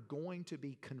I are going to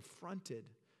be confronted.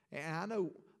 And I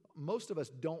know most of us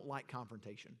don't like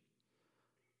confrontation,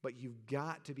 but you've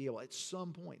got to be able at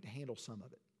some point to handle some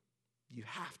of it. You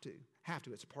have to.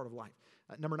 It's a part of life.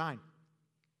 Number 9,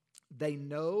 they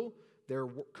know their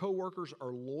coworkers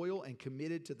are loyal and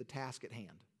committed to the task at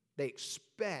hand. They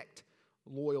expect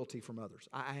loyalty from others.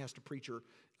 I asked a preacher,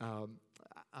 I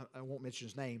won't mention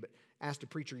his name, but asked a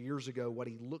preacher years ago what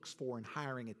he looks for in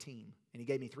hiring a team. And he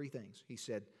gave me 3 things. He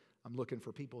said, I'm looking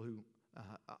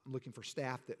for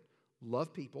staff that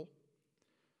love people,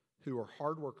 who are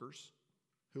hard workers,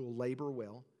 who will labor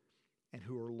well, and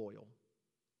who are loyal.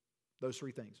 Those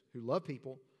 3 things. Who love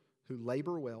people, who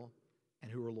labor well,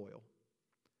 and who are loyal.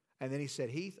 And then he said,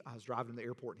 Heath, I was driving to the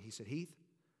airport, and he said, Heath,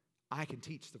 I can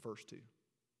teach the first 2.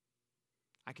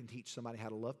 I can teach somebody how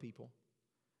to love people,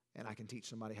 and I can teach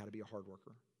somebody how to be a hard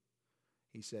worker.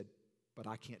 He said, but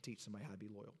I can't teach somebody how to be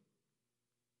loyal.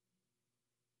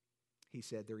 He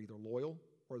said they're either loyal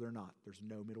or they're not. There's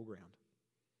no middle ground.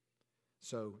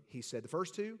 So he said the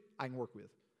first 2 I can work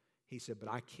with. He said,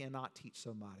 but I cannot teach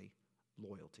somebody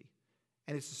loyalty.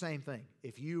 And it's the same thing.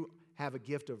 If you have a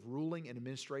gift of ruling and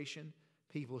administration,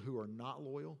 people who are not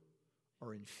loyal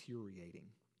are infuriating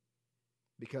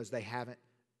because they haven't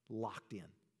locked in.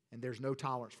 And there's no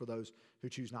tolerance for those who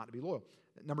choose not to be loyal.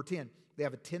 Number 10, they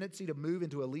have a tendency to move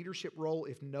into a leadership role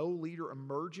if no leader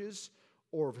emerges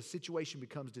or if a situation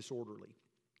becomes disorderly.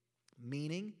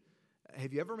 Meaning,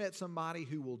 have you ever met somebody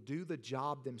who will do the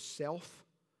job themselves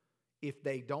if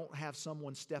they don't have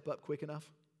someone step up quick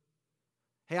enough?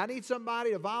 Hey, I need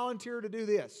somebody to volunteer to do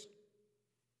this.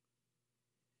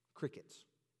 Crickets.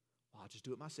 Well, I'll just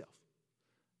do it myself.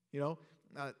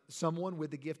 Someone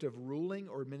with the gift of ruling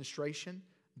or administration,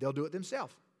 they'll do it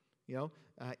themselves.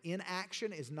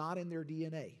 Inaction is not in their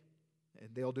DNA. And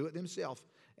they'll do it themselves.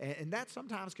 And that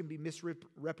sometimes can be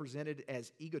misrepresented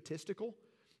as egotistical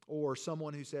or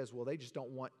someone who says, well, they just don't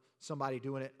want somebody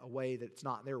doing it a way that's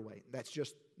not their way.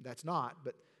 That's not,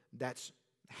 but that's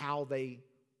how they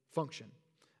function.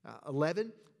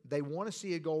 11, they want to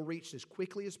see a goal reached as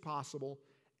quickly as possible,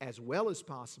 as well as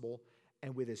possible,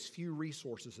 and with as few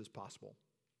resources as possible.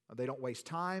 They don't waste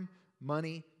time,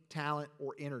 money, talent,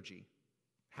 or energy.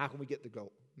 How can we get to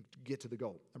the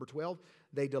goal? Number 12,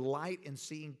 they delight in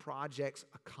seeing projects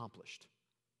accomplished.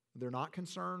 They're not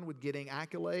concerned with getting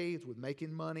accolades, with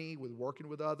making money, with working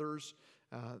with others,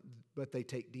 but they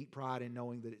take deep pride in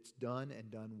knowing that it's done and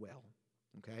done well.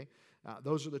 Okay?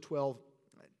 Those are the 12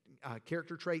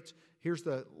 character traits. Here's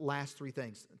the last 3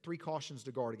 things, 3 cautions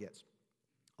to guard against.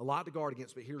 A lot to guard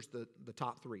against, but here's the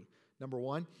top 3. Number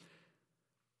 1,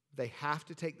 they have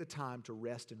to take the time to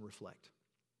rest and reflect.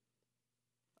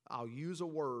 I'll use a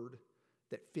word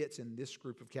that fits in this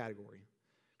group of category.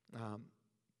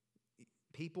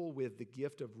 People with the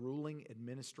gift of ruling,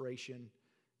 administration,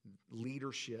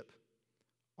 leadership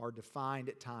are defined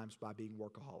at times by being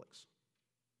workaholics.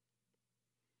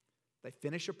 They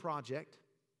finish a project.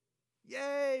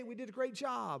 Yay, we did a great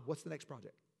job. What's the next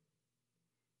project?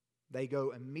 They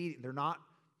go immediately.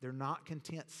 They're not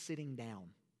content sitting down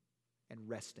and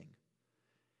resting.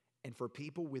 And for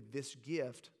people with this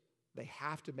gift, they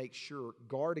have to make sure,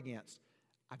 guard against,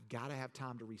 I've got to have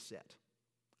time to reset.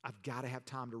 I've got to have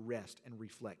time to rest and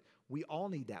reflect. We all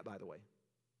need that, by the way.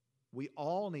 We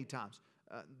all need times.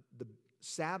 The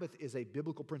Sabbath is a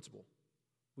biblical principle.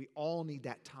 We all need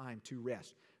that time to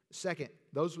rest. Second,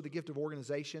 those with the gift of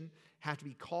organization have to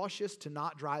be cautious to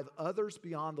not drive others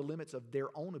beyond the limits of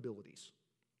their own abilities.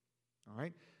 All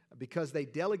right? Because they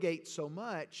delegate so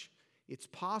much, it's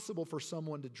possible for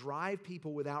someone to drive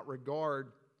people without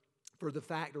regard for the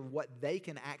fact of what they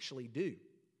can actually do.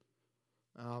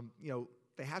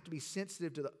 They have to be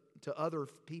sensitive to other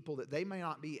people that they may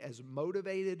not be as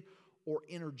motivated or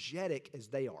energetic as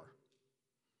they are.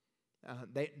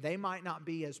 They might not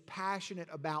be as passionate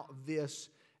about this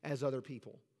as other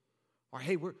people. Or,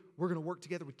 hey, we're going to work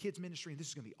together with kids ministry, and this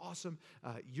is going to be awesome.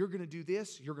 You're going to do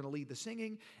this. You're going to lead the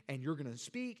singing, and you're going to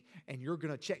speak, and you're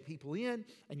going to check people in,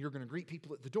 and you're going to greet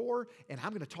people at the door, and I'm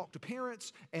going to talk to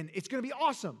parents, and it's going to be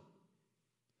awesome.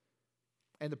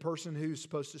 And the person who's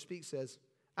supposed to speak says,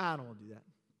 I don't want to do that.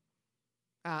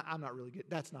 I'm not really good.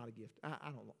 That's not a gift.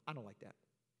 I don't like that.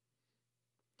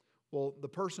 Well, the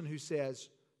person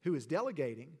who is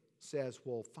delegating says,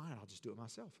 well, fine, I'll just do it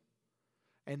myself.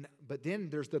 But then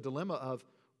there's the dilemma of,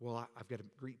 well, I've got to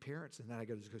greet parents, and then I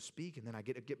got to go speak, and then I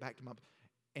get back to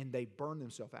and they burn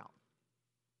themselves out.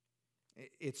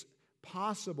 It's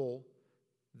possible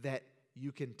that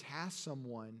you can task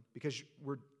someone, because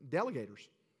we're delegators,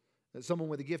 someone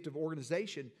with a gift of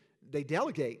organization, they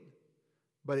delegate,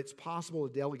 but it's possible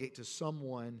to delegate to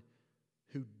someone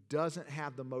who doesn't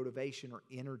have the motivation or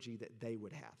energy that they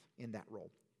would have in that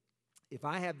role. If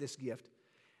I have this gift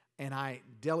and I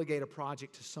delegate a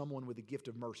project to someone with a gift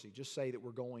of mercy, just say that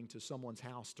we're going to someone's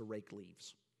house to rake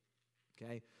leaves,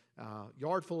 okay?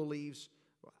 Yard full of leaves.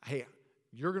 Hey,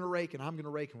 you're going to rake and I'm going to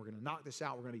rake, and we're going to knock this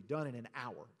out. We're going to be done in an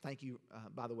hour. Thank you,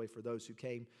 by the way, for those who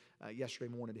came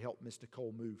yesterday morning to help Miss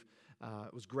Nicole move.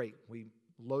 It was great. We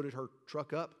loaded her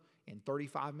truck up in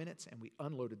 35 minutes, and we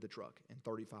unloaded the truck in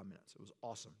 35 minutes. It was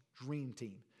awesome. Dream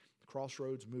team.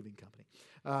 Crossroads Moving Company.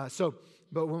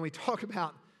 But when we talk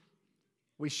about,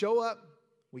 we show up,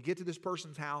 we get to this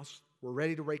person's house, we're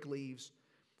ready to rake leaves,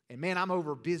 and man, I'm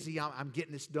over busy, I'm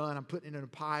getting this done, I'm putting it in a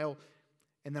pile,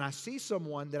 and then I see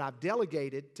someone that I've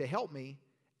delegated to help me,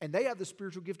 and they have the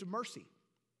spiritual gift of mercy.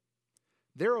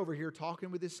 They're over here talking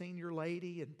with this senior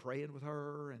lady and praying with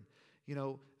her, and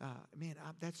man,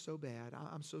 that's so bad.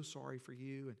 I'm so sorry for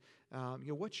you.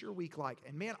 And what's your week like?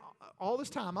 And man, all this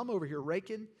time I'm over here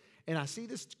raking, and I see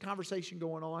this conversation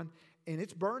going on, and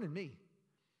it's burning me.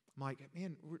 I'm like,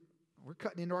 man, we're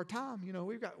cutting into our time.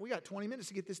 We got 20 minutes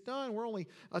to get this done. We're only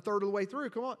a third of the way through.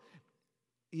 Come on.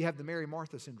 You have the Mary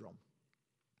Martha syndrome.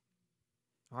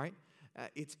 All right?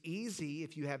 It's easy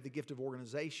if you have the gift of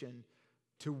organization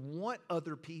to want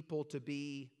other people to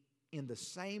be in the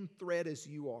same thread as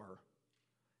you are.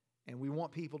 And we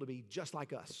want people to be just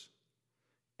like us.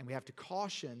 And we have to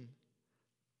caution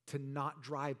to not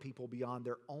drive people beyond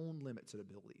their own limits and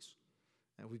abilities.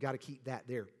 And we've got to keep that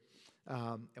there.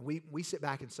 And we sit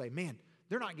back and say, man,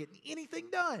 they're not getting anything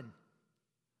done.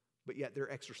 But yet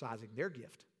they're exercising their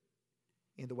gift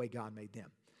in the way God made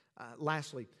them.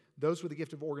 Lastly, those with the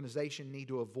gift of organization need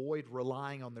to avoid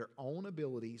relying on their own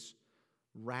abilities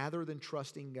rather than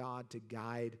trusting God to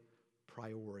guide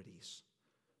priorities.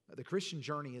 The Christian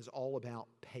journey is all about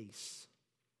pace.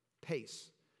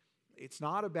 Pace. It's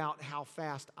not about how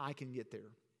fast I can get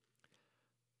there.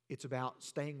 It's about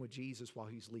staying with Jesus while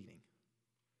He's leading.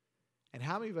 And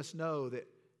how many of us know that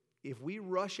if we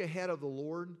rush ahead of the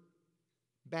Lord,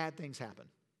 bad things happen?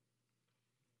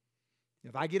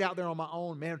 If I get out there on my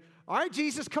own, man, all right,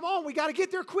 Jesus, come on, we got to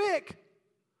get there quick.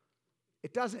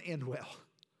 It doesn't end well.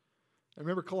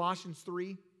 Remember Colossians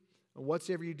 3?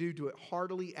 Whatsoever you do it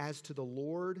heartily as to the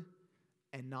Lord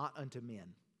and not unto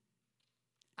men.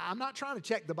 I'm not trying to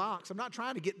check the box. I'm not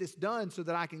trying to get this done so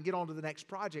that I can get on to the next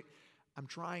project. I'm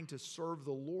trying to serve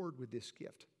the Lord with this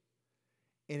gift.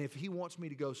 And if He wants me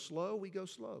to go slow, we go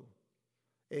slow.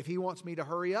 If He wants me to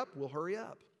hurry up, we'll hurry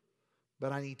up.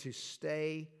 But I need to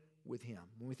stay with Him.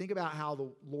 When we think about how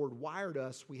the Lord wired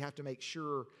us, we have to make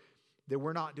sure that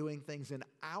we're not doing things in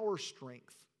our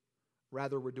strength.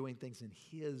 Rather, we're doing things in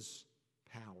His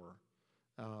power.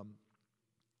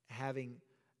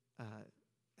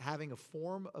 Having a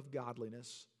form of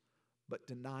godliness, but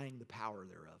denying the power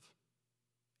thereof.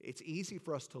 It's easy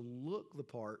for us to look the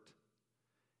part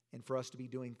and for us to be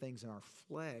doing things in our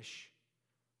flesh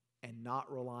and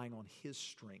not relying on His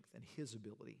strength and His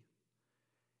ability.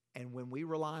 And when we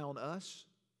rely on us,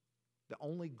 the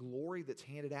only glory that's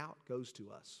handed out goes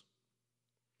to us.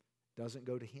 It doesn't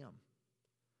go to Him.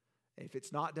 If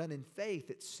it's not done in faith,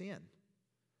 it's sin.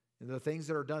 And the things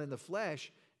that are done in the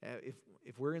flesh,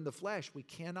 if we're in the flesh, we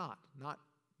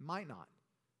might not.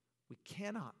 We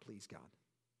cannot please God.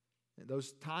 And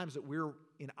those times that we're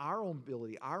in our own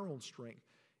ability, our own strength,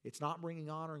 it's not bringing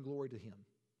honor and glory to Him.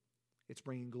 It's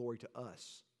bringing glory to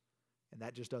us. And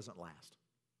that just doesn't last.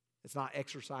 It's not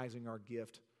exercising our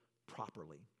gift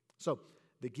properly. So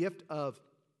the gift of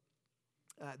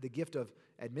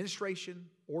administration,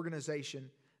 organization,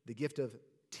 the gift of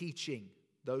teaching,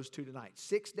 those two tonight.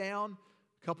 6 down,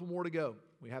 a couple more to go.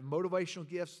 We have motivational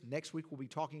gifts. Next week we'll be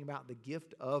talking about the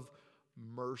gift of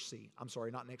mercy. I'm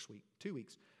sorry, not next week, 2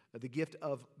 weeks. The gift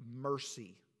of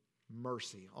mercy.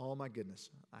 Mercy. Oh my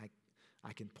goodness.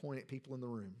 I can point at people in the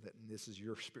room that this is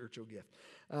your spiritual gift.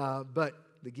 But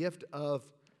the gift of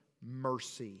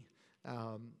mercy.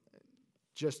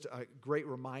 Just a great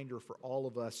reminder for all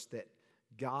of us that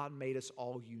God made us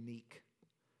all unique.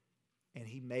 And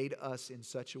He made us in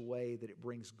such a way that it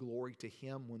brings glory to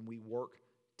Him when we work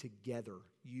together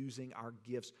using our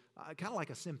gifts, kind of like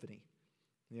a symphony.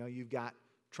 You've got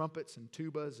trumpets and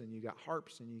tubas, and you've got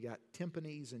harps, and you've got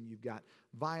timpanis, and you've got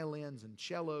violins and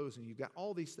cellos, and you've got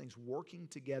all these things working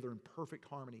together in perfect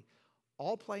harmony,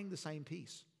 all playing the same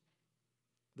piece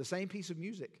of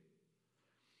music.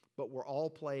 But we're all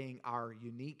playing our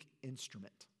unique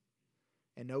instrument.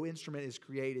 And no instrument is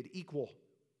created equal.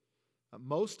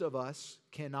 Most of us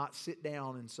cannot sit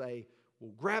down and say,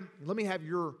 well, let me have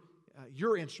your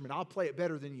instrument. I'll play it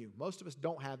better than you. Most of us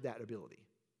don't have that ability.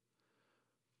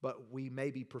 But we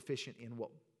may be proficient in what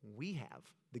we have,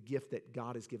 the gift that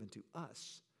God has given to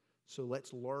us. So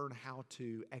let's learn how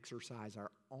to exercise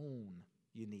our own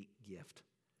unique gift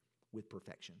with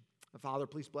perfection. Father,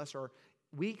 please bless our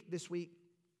week this week.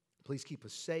 Please keep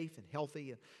us safe and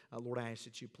healthy. Lord, I ask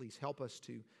that you please help us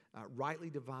to rightly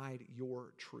divide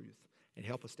your truth and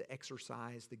help us to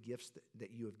exercise the gifts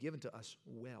that you have given to us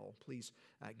well. Please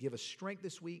give us strength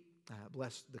this week.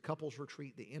 Bless the couples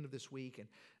retreat the end of this week,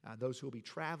 and those who will be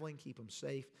traveling, keep them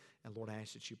safe. And Lord, I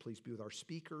ask that you please be with our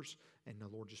speakers, and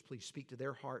Lord, just please speak to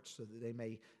their hearts so that they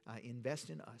may invest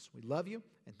in us. We love you,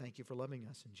 and thank you for loving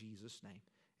us in Jesus' name.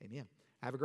 Amen.